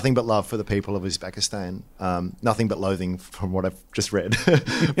nothing but love for the people of Uzbekistan. Nothing but loathing from what I've just read for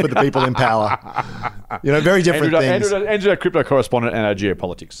the people in power. Very different things. Andrew's our crypto correspondent and our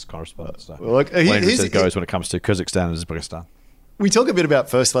geopolitics correspondent. So goes when it comes to Kazakhstan and Uzbekistan. We talk a bit about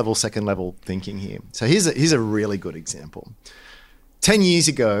first level, second level thinking here. So here's a really good example. 10 years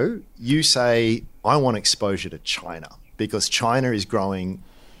ago, you say, I want exposure to China because China is growing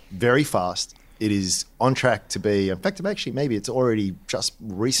very fast. It is on track to be, in fact, maybe it's already just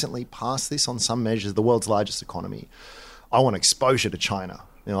recently passed this on some measures, the world's largest economy. I want exposure to China.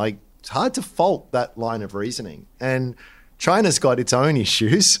 It's hard to fault that line of reasoning. And China's got its own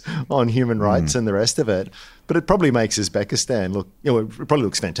issues on human rights and the rest of it, but it probably makes Uzbekistan look, it probably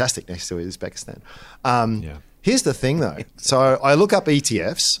looks fantastic next to Uzbekistan. Here's the thing though. So I look up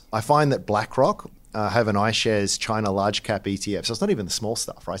ETFs. I find that BlackRock have an iShares China large cap ETF. So it's not even the small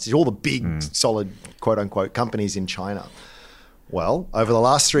stuff, right? It's all the big, solid, quote unquote, companies in China. Well, over the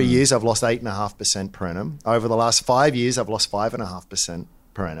last 3 years, I've lost 8.5% per annum. Over the last 5 years, I've lost 5.5%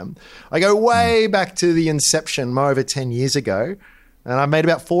 per annum. I go way back to the inception, more over 10 years ago, and I've made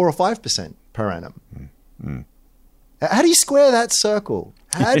about 4 or 5% per annum. How do you square that circle?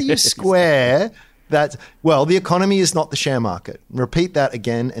 How do you square that? Well, the economy is not the share market. Repeat that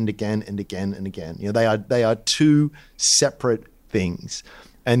again and again and again and again. They are two separate things.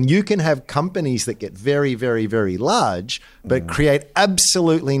 And you can have companies that get very, very, very large, but create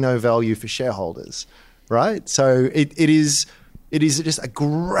absolutely no value for shareholders, right? So it is just a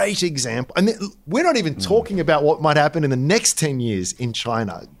great example. And we're not even talking about what might happen in the next 10 years in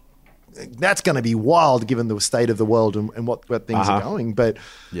China. That's going to be wild given the state of the world and where things are going. But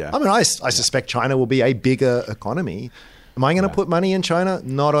I suspect China will be a bigger economy. Am I going to put money in China?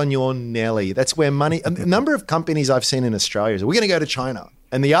 Not on your Nelly. That's where money, a number of companies I've seen in Australia is, we're going to go to China.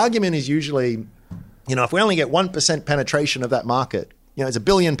 And the argument is usually, if we only get 1% penetration of that market, it's 1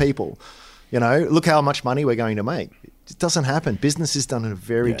 billion people, look how much money we're going to make. It doesn't happen. Business is done in a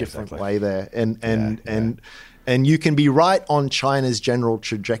very different way there. And you can be right on China's general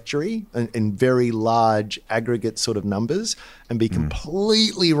trajectory in very large aggregate sort of numbers, and be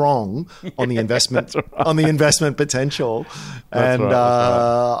completely wrong on the investment on the investment potential.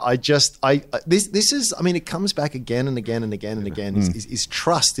 This is, it comes back again and again and again and again. Is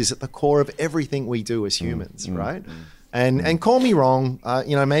trust is at the core of everything we do as humans, right? And call me wrong,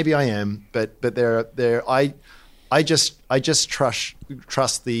 maybe I am, but I just trust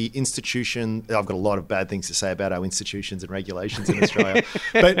the institution. I've got a lot of bad things to say about our institutions and regulations in Australia,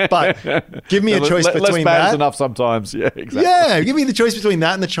 but give me a choice between bad that. is enough sometimes. Yeah, exactly. Yeah, give me the choice between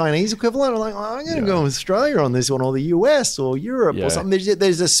that and the Chinese equivalent. I'm like, I'm going to go with Australia on this one, or the US, or Europe, or something.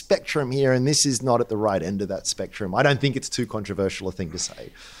 There's a spectrum here, and this is not at the right end of that spectrum. I don't think it's too controversial a thing to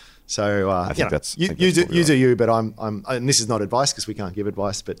say. So I think that's you do you, but I'm and this is not advice because we can't give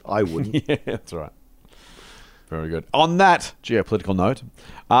advice, but I wouldn't. Yeah, that's right. Very good. On that geopolitical note,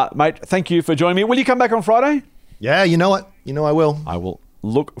 mate, thank you for joining me. Will you come back on Friday? Yeah, you know what? I will. I will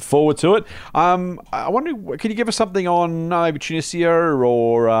look forward to it. I wonder, can you give us something on maybe Tunisia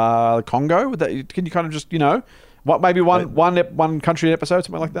or Congo? Can you kind of just, maybe one country episode,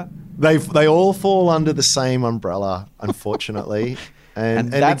 something like that? They all fall under the same umbrella, unfortunately.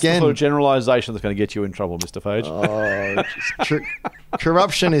 And that's again, the sort of generalisation that's going to get you in trouble, Mr. Page.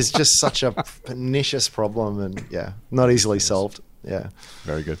 Corruption is just such a pernicious problem, and not easily solved. Yeah,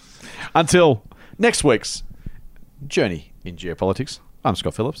 very good. Until next week's Journey in Geopolitics, I'm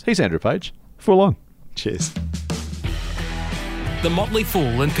Scott Phillips. He's Andrew Page. Full on. Cheers. The Motley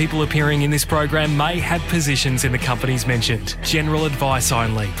Fool and people appearing in this program may have positions in the companies mentioned. General advice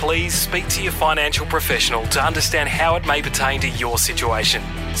only. Please speak to your financial professional to understand how it may pertain to your situation.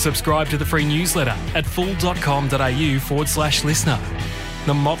 Subscribe to the free newsletter at fool.com.au/listener.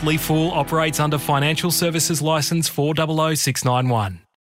 The Motley Fool operates under Financial Services Licence 400691.